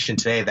institution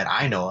today that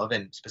I know of,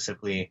 and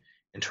specifically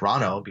in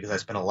Toronto, because I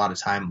spent a lot of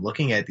time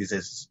looking at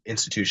these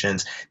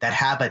institutions, that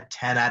have a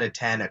 10 out of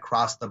 10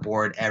 across the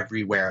board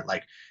everywhere.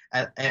 Like,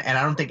 and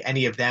I don't think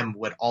any of them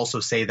would also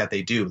say that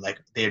they do.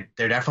 Like, they're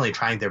definitely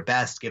trying their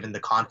best given the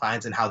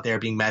confines and how they're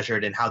being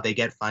measured and how they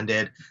get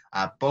funded,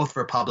 both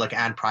for public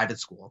and private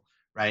school,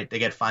 right? They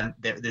get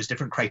there's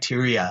different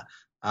criteria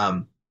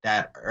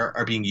that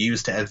are being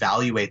used to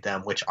evaluate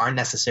them, which aren't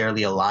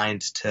necessarily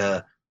aligned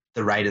to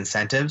the right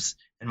incentives,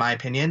 in my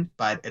opinion,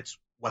 but it's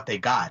what they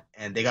got,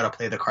 and they got to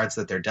play the cards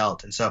that they're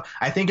dealt. And so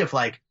I think if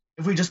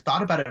we just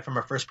thought about it from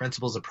a first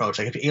principles approach,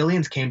 like if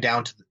aliens came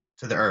down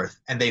to the earth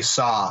and they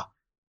saw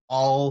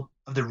all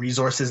of the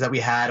resources that we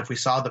had, if we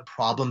saw the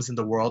problems in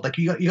the world, like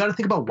you got to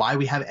think about why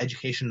we have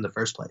education in the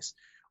first place.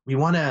 We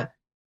want to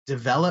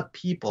develop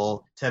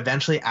people to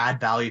eventually add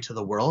value to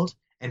the world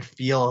and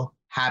feel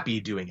happy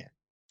doing it.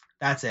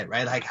 That's it,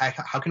 right? Like,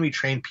 how can we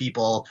train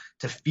people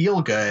to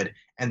feel good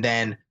and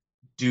then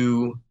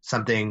do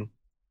something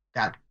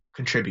that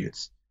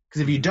contributes?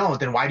 Because if you don't,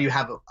 then why do you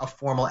have a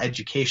formal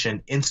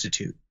education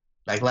institute?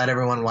 Like, let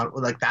everyone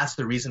that's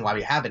the reason why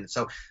we have it.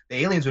 So the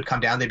aliens would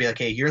come down, they'd be like,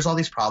 hey, here's all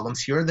these problems.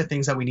 Here are the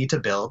things that we need to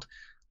build.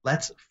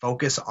 Let's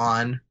focus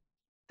on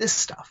this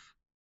stuff,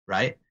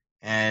 right?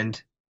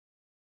 And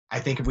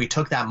I think if we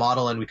took that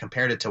model and we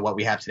compared it to what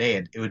we have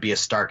today, it would be a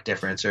stark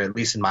difference, or at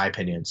least in my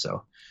opinion.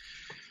 So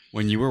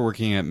when you were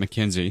working at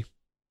McKinsey,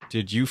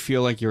 did you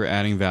feel like you were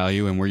adding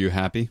value, and were you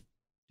happy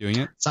doing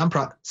it? Some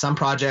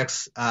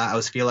projects I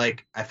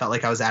felt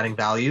like I was adding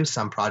value.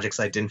 Some projects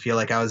I didn't feel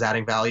like I was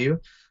adding value.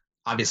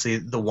 Obviously,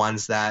 the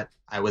ones that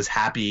I was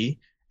happy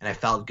and I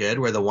felt good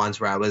were the ones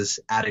where I was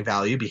adding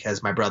value,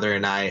 because my brother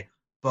and I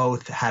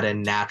both had a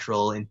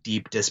natural and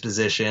deep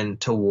disposition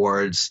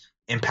towards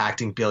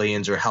impacting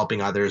billions or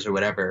helping others or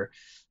whatever.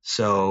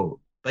 So,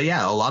 but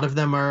yeah, a lot of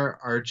them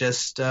are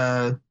just,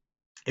 it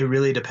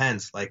really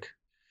depends. Like,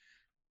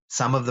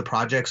 some of the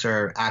projects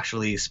are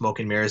actually smoke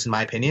and mirrors, in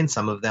my opinion.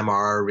 Some of them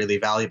are really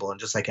valuable. And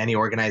just like any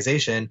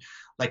organization,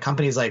 like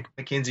companies like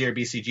McKinsey or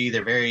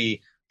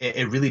BCG,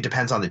 it really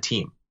depends on the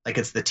team. Like,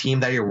 it's the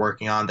team that you're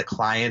working on, the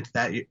client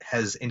that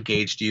has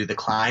engaged you, the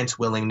client's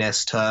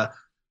willingness to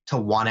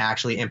want to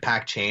actually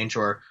impact change,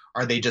 or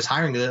are they just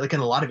hiring? Like,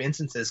 in a lot of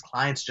instances,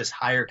 clients just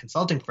hire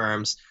consulting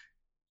firms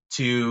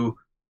to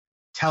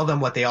tell them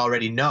what they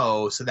already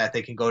know so that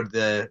they can go to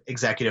the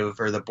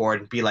executive or the board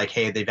and be like,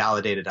 hey, they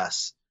validated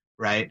us,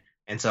 right?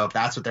 And so if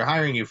that's what they're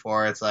hiring you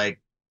for, it's like,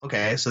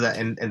 okay, so that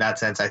in that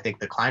sense, I think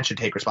the client should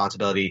take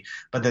responsibility.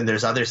 But then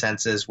there's other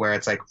senses where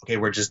it's like, okay,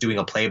 we're just doing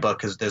a playbook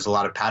because there's a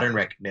lot of pattern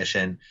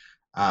recognition.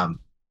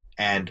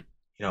 And,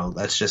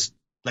 let's just,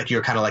 like,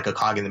 you're kind of like a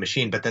cog in the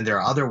machine. But then there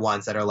are other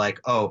ones that are like,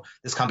 oh,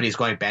 this company is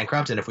going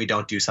bankrupt, and if we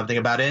don't do something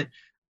about it,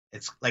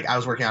 it's like, I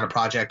was working on a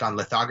project on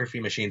lithography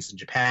machines in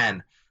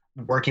Japan,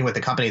 working with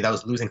a company that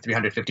was losing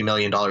 $350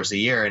 million a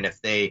year. And if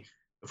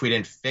we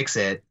didn't fix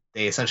it,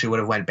 they essentially would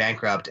have went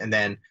bankrupt, and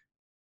then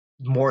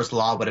Moore's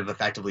law would have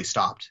effectively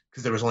stopped,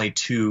 because there was only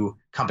 2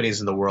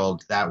 companies in the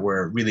world that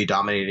were really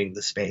dominating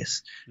the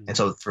space. Mm-hmm. And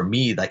so for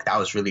me, like, that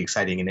was really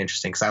exciting and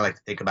interesting, because I like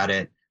to think about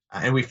it,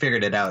 and we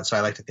figured it out. So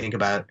I like to think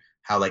about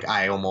how, like,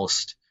 I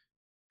almost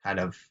kind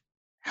of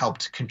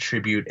helped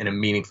contribute in a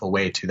meaningful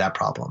way to that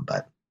problem.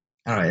 But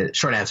I don't know.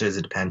 Short answer is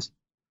it depends.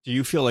 Do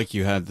you feel like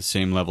you had the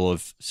same level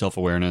of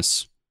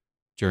self-awareness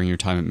during your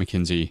time at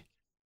McKinsey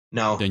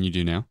than you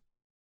do now?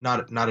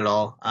 Not at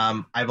all.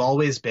 I've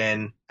always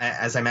been,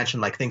 as I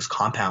mentioned, like, things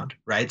compound,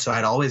 right? So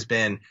I'd always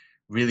been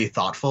really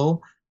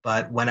thoughtful,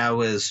 but when I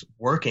was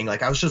working,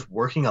 like, I was just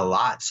working a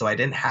lot, so I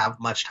didn't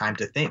have much time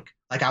to think.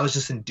 Like, I was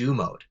just in do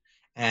mode.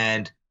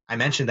 And I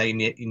mentioned that you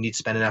need to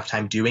spend enough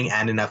time doing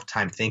and enough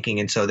time thinking.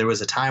 And so there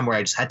was a time where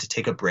I just had to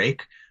take a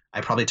break. I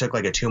probably took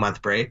like a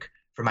 2-month break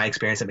from my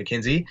experience at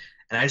McKinsey.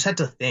 And I just had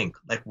to think,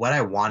 like, what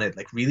I wanted,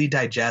 like, really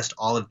digest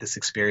all of this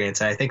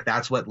experience. And I think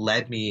that's what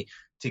led me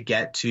to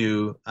get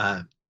to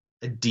a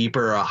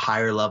deeper, a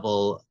higher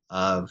level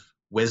of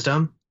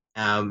wisdom.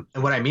 And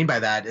what I mean by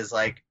that is,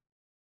 like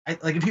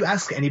if you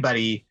ask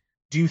anybody,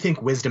 do you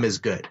think wisdom is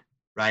good,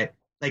 right?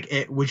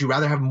 Like, would you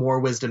rather have more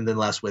wisdom than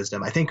less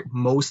wisdom? I think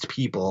most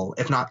people,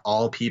 if not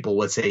all people,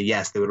 would say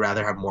yes, they would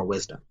rather have more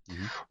wisdom.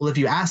 Mm-hmm. Well, if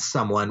you ask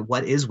someone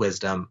what is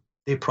wisdom,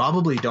 they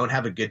probably don't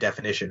have a good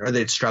definition, or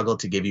they'd struggle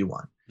to give you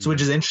one. So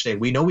which is interesting.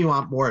 We know we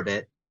want more of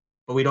it,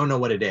 but we don't know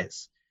what it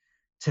is.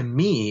 To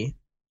me,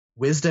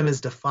 wisdom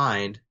is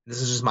defined,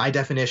 this is just my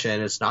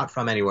definition, it's not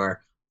from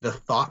anywhere, the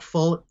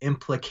thoughtful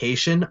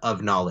implication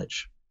of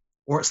knowledge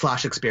or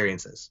 /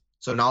 experiences.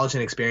 So knowledge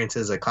and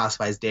experiences, it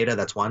classifies data,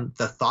 that's one.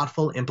 The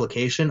thoughtful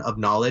implication of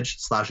knowledge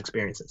 /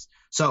 experiences.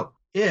 So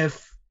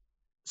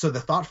the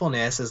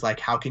thoughtfulness is like,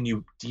 how can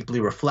you deeply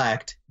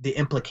reflect? The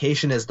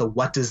implication is the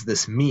what does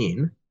this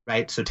mean,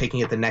 right? So taking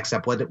it the next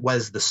step, what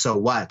was the so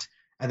what?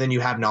 And then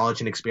you have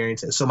knowledge and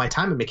experiences. So my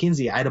time at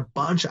McKinsey, I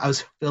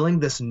was filling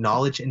this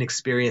knowledge and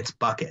experience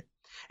bucket.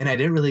 And I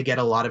didn't really get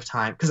a lot of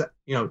time because,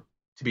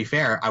 to be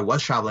fair, I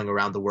was traveling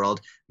around the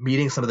world,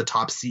 meeting some of the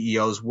top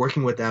CEOs,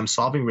 working with them,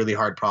 solving really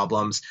hard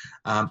problems.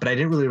 But I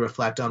didn't really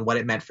reflect on what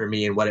it meant for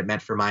me and what it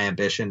meant for my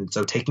ambition. And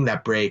so taking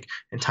that break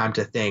and time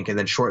to think. And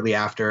then shortly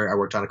after, I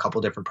worked on a couple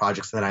different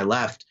projects. And then I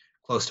left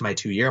close to my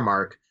 2-year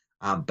mark.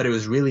 But it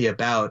was really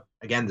about,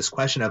 again, this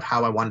question of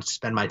how I wanted to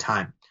spend my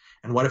time.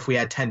 And what if we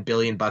had $10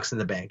 billion in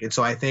the bank? And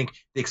so I think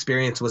the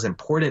experience was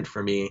important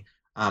for me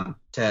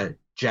to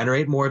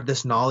generate more of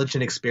this knowledge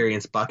and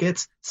experience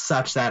buckets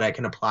such that I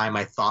can apply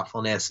my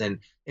thoughtfulness and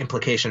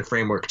implication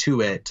framework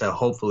to it to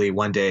hopefully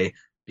one day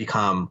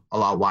become a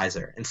lot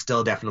wiser and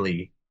still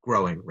definitely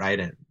growing, right?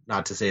 And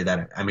not to say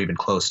that I'm even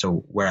close to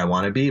where I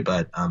want to be,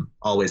 but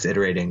always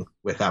iterating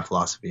with that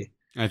philosophy.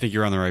 I think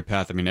you're on the right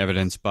path. I mean,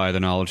 evidenced by the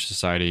Knowledge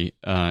Society,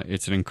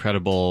 it's an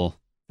incredible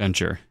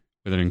venture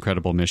with an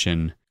incredible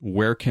mission.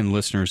 Where can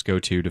listeners go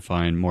to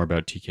find more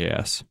about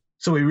TKS?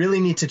 So we really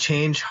need to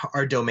change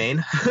our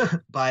domain,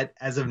 but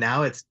as of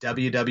now, it's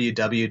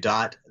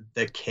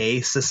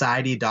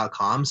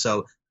www.theksociety.com.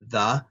 So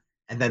the,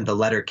 and then the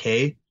letter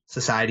K,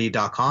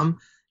 society.com.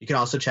 You can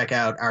also check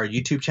out our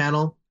YouTube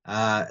channel,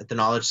 The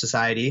Knowledge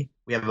Society.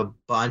 We have a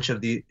bunch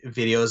of the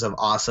videos of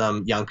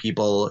awesome young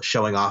people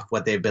showing off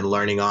what they've been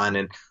learning on.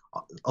 And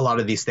a lot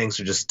of these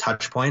things are just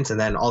touch points. And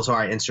then also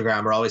our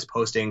Instagram, we're always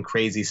posting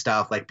crazy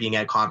stuff like being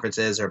at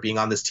conferences or being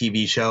on this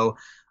TV show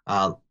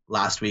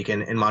last week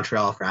in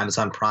Montreal for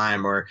Amazon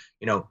Prime, or,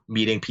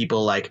 meeting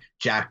people like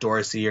Jack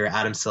Dorsey or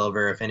Adam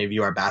Silver, if any of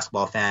you are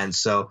basketball fans.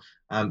 So,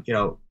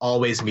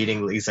 always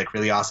meeting these like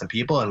really awesome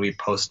people. And we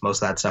post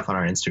most of that stuff on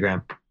our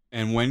Instagram.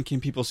 And when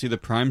can people see the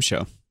Prime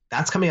show?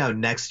 That's coming out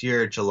next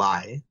year,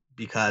 July,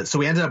 so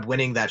we ended up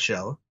winning that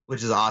show,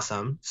 which is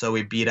awesome. So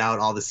we beat out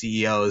all the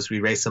CEOs, we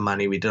raised some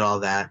money, we did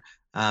all that.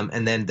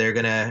 And then they're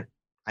going to,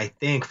 I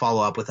think,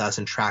 follow up with us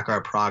and track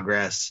our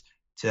progress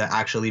to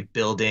actually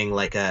building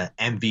like a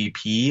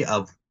MVP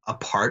of a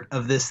part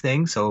of this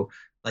thing. So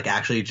like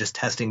actually just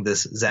testing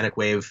this Zenic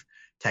Wave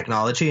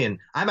technology. And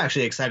I'm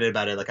actually excited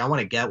about it. Like I want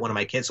to get one of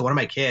my kids. So one of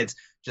my kids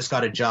just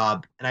got a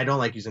job, and I don't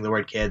like using the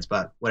word kids,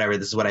 but whatever,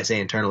 this is what I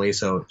say internally.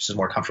 So it's just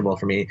more comfortable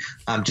for me.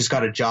 Just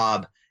got a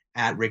job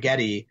at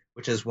Rigetti,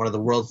 which is one of the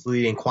world's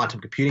leading quantum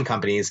computing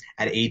companies,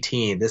 at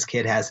 18. This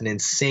kid has an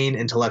insane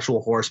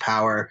intellectual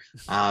horsepower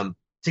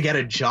to get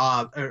a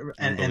job.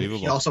 And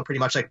he also pretty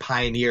much like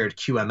pioneered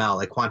QML,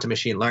 like quantum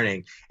machine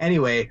learning.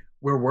 Anyway,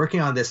 we're working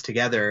on this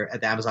together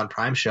at the Amazon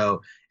Prime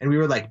show. And we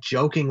were like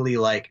jokingly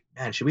like,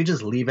 man, should we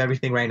just leave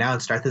everything right now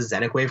and start this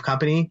Zenic Wave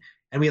company?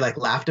 And we like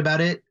laughed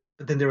about it.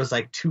 But then there was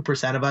like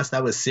 2% of us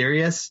that was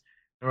serious.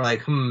 And we're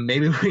like,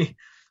 maybe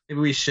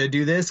we should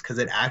do this, because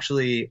it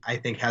actually, I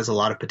think, has a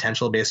lot of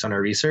potential based on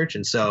our research.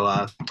 And so,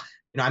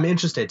 I'm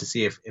interested to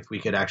see if we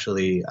could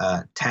actually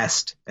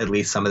test at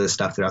least some of this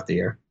stuff throughout the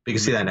year. We can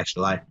see that next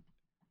July.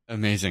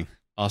 Amazing.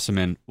 Awesome,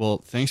 man.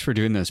 Well, thanks for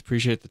doing this.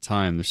 Appreciate the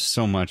time. There's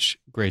so much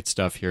great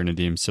stuff here,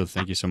 Nadeem. So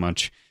thank you so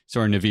much.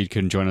 Sorry, Naveed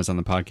couldn't join us on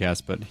the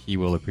podcast, but he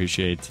will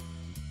appreciate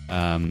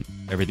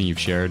everything you've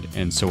shared,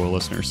 and so will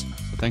listeners.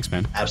 So thanks,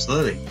 man.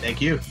 Absolutely.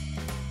 Thank you.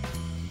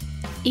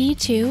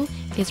 E2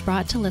 is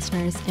brought to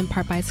listeners in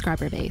part by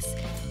Scriberbase.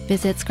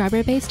 Visit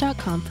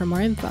scriberbase.com for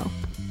more info.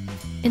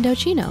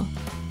 Indochino,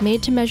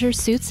 made to measure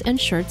suits and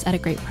shirts at a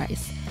great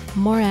price.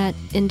 More at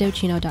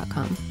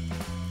Indochino.com.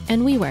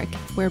 And WeWork,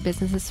 where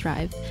businesses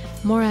thrive.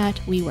 More at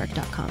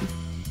WeWork.com.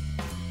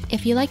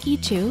 If you like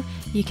E2,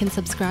 you can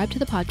subscribe to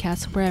the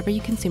podcast wherever you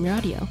consume your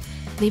audio.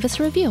 Leave us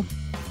a review.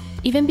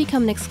 Even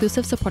become an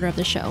exclusive supporter of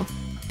the show.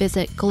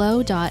 Visit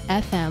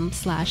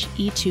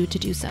glow.fm/E2 to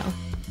do so.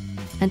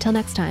 Until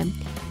next time,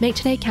 make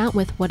today count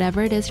with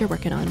whatever it is you're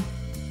working on.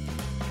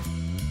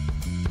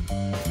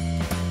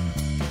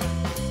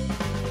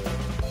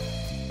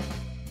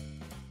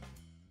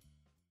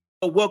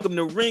 Welcome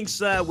to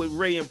Ringside with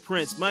Ray and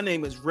Prince. My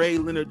name is Ray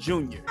Leonard Jr.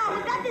 Oh, is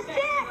that the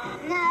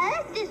set? No,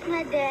 that's just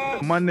my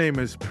dad. My name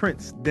is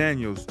Prince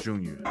Daniels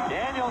Jr.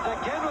 Daniels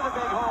again with a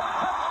big home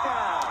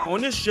touchdown.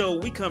 On this show,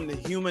 we come to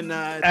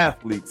humanize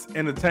athletes,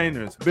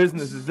 entertainers,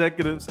 business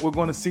executives. We're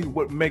going to see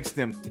what makes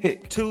them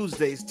tick.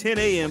 Tuesdays, 10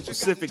 a.m.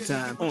 Pacific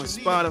time on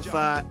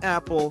Spotify,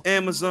 Apple,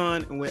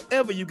 Amazon, and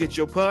wherever you get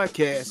your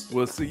podcasts.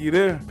 We'll see you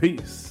there.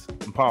 Peace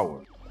and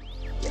power.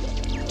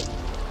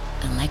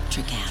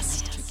 Electric acid.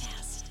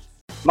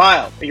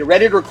 Miles, are you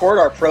ready to record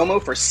our promo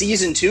for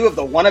Season 2 of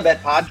the Wanna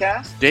Bet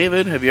podcast?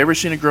 David, have you ever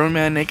seen a grown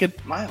man naked?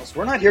 Miles,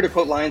 we're not here to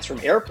quote lines from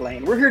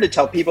Airplane. We're here to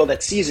tell people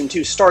that Season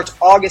 2 starts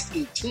August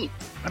 18th.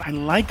 But I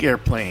like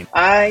Airplane.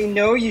 I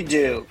know you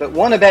do, but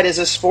WannaBet is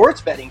a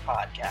sports betting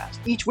podcast.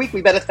 Each week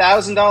we bet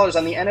 $1,000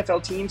 on the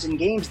NFL teams and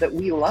games that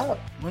we love.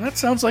 Well, that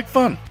sounds like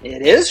fun.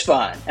 It is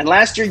fun. And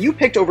last year you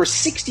picked over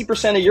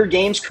 60% of your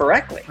games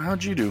correctly.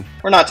 How'd you do?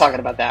 We're not talking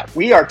about that.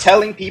 We are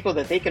telling people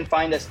that they can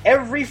find us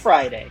every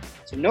Friday.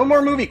 So no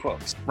more movie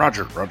quotes.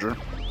 Roger.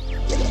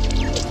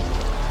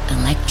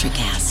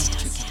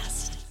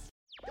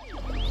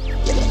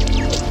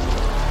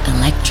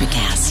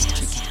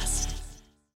 Electricast.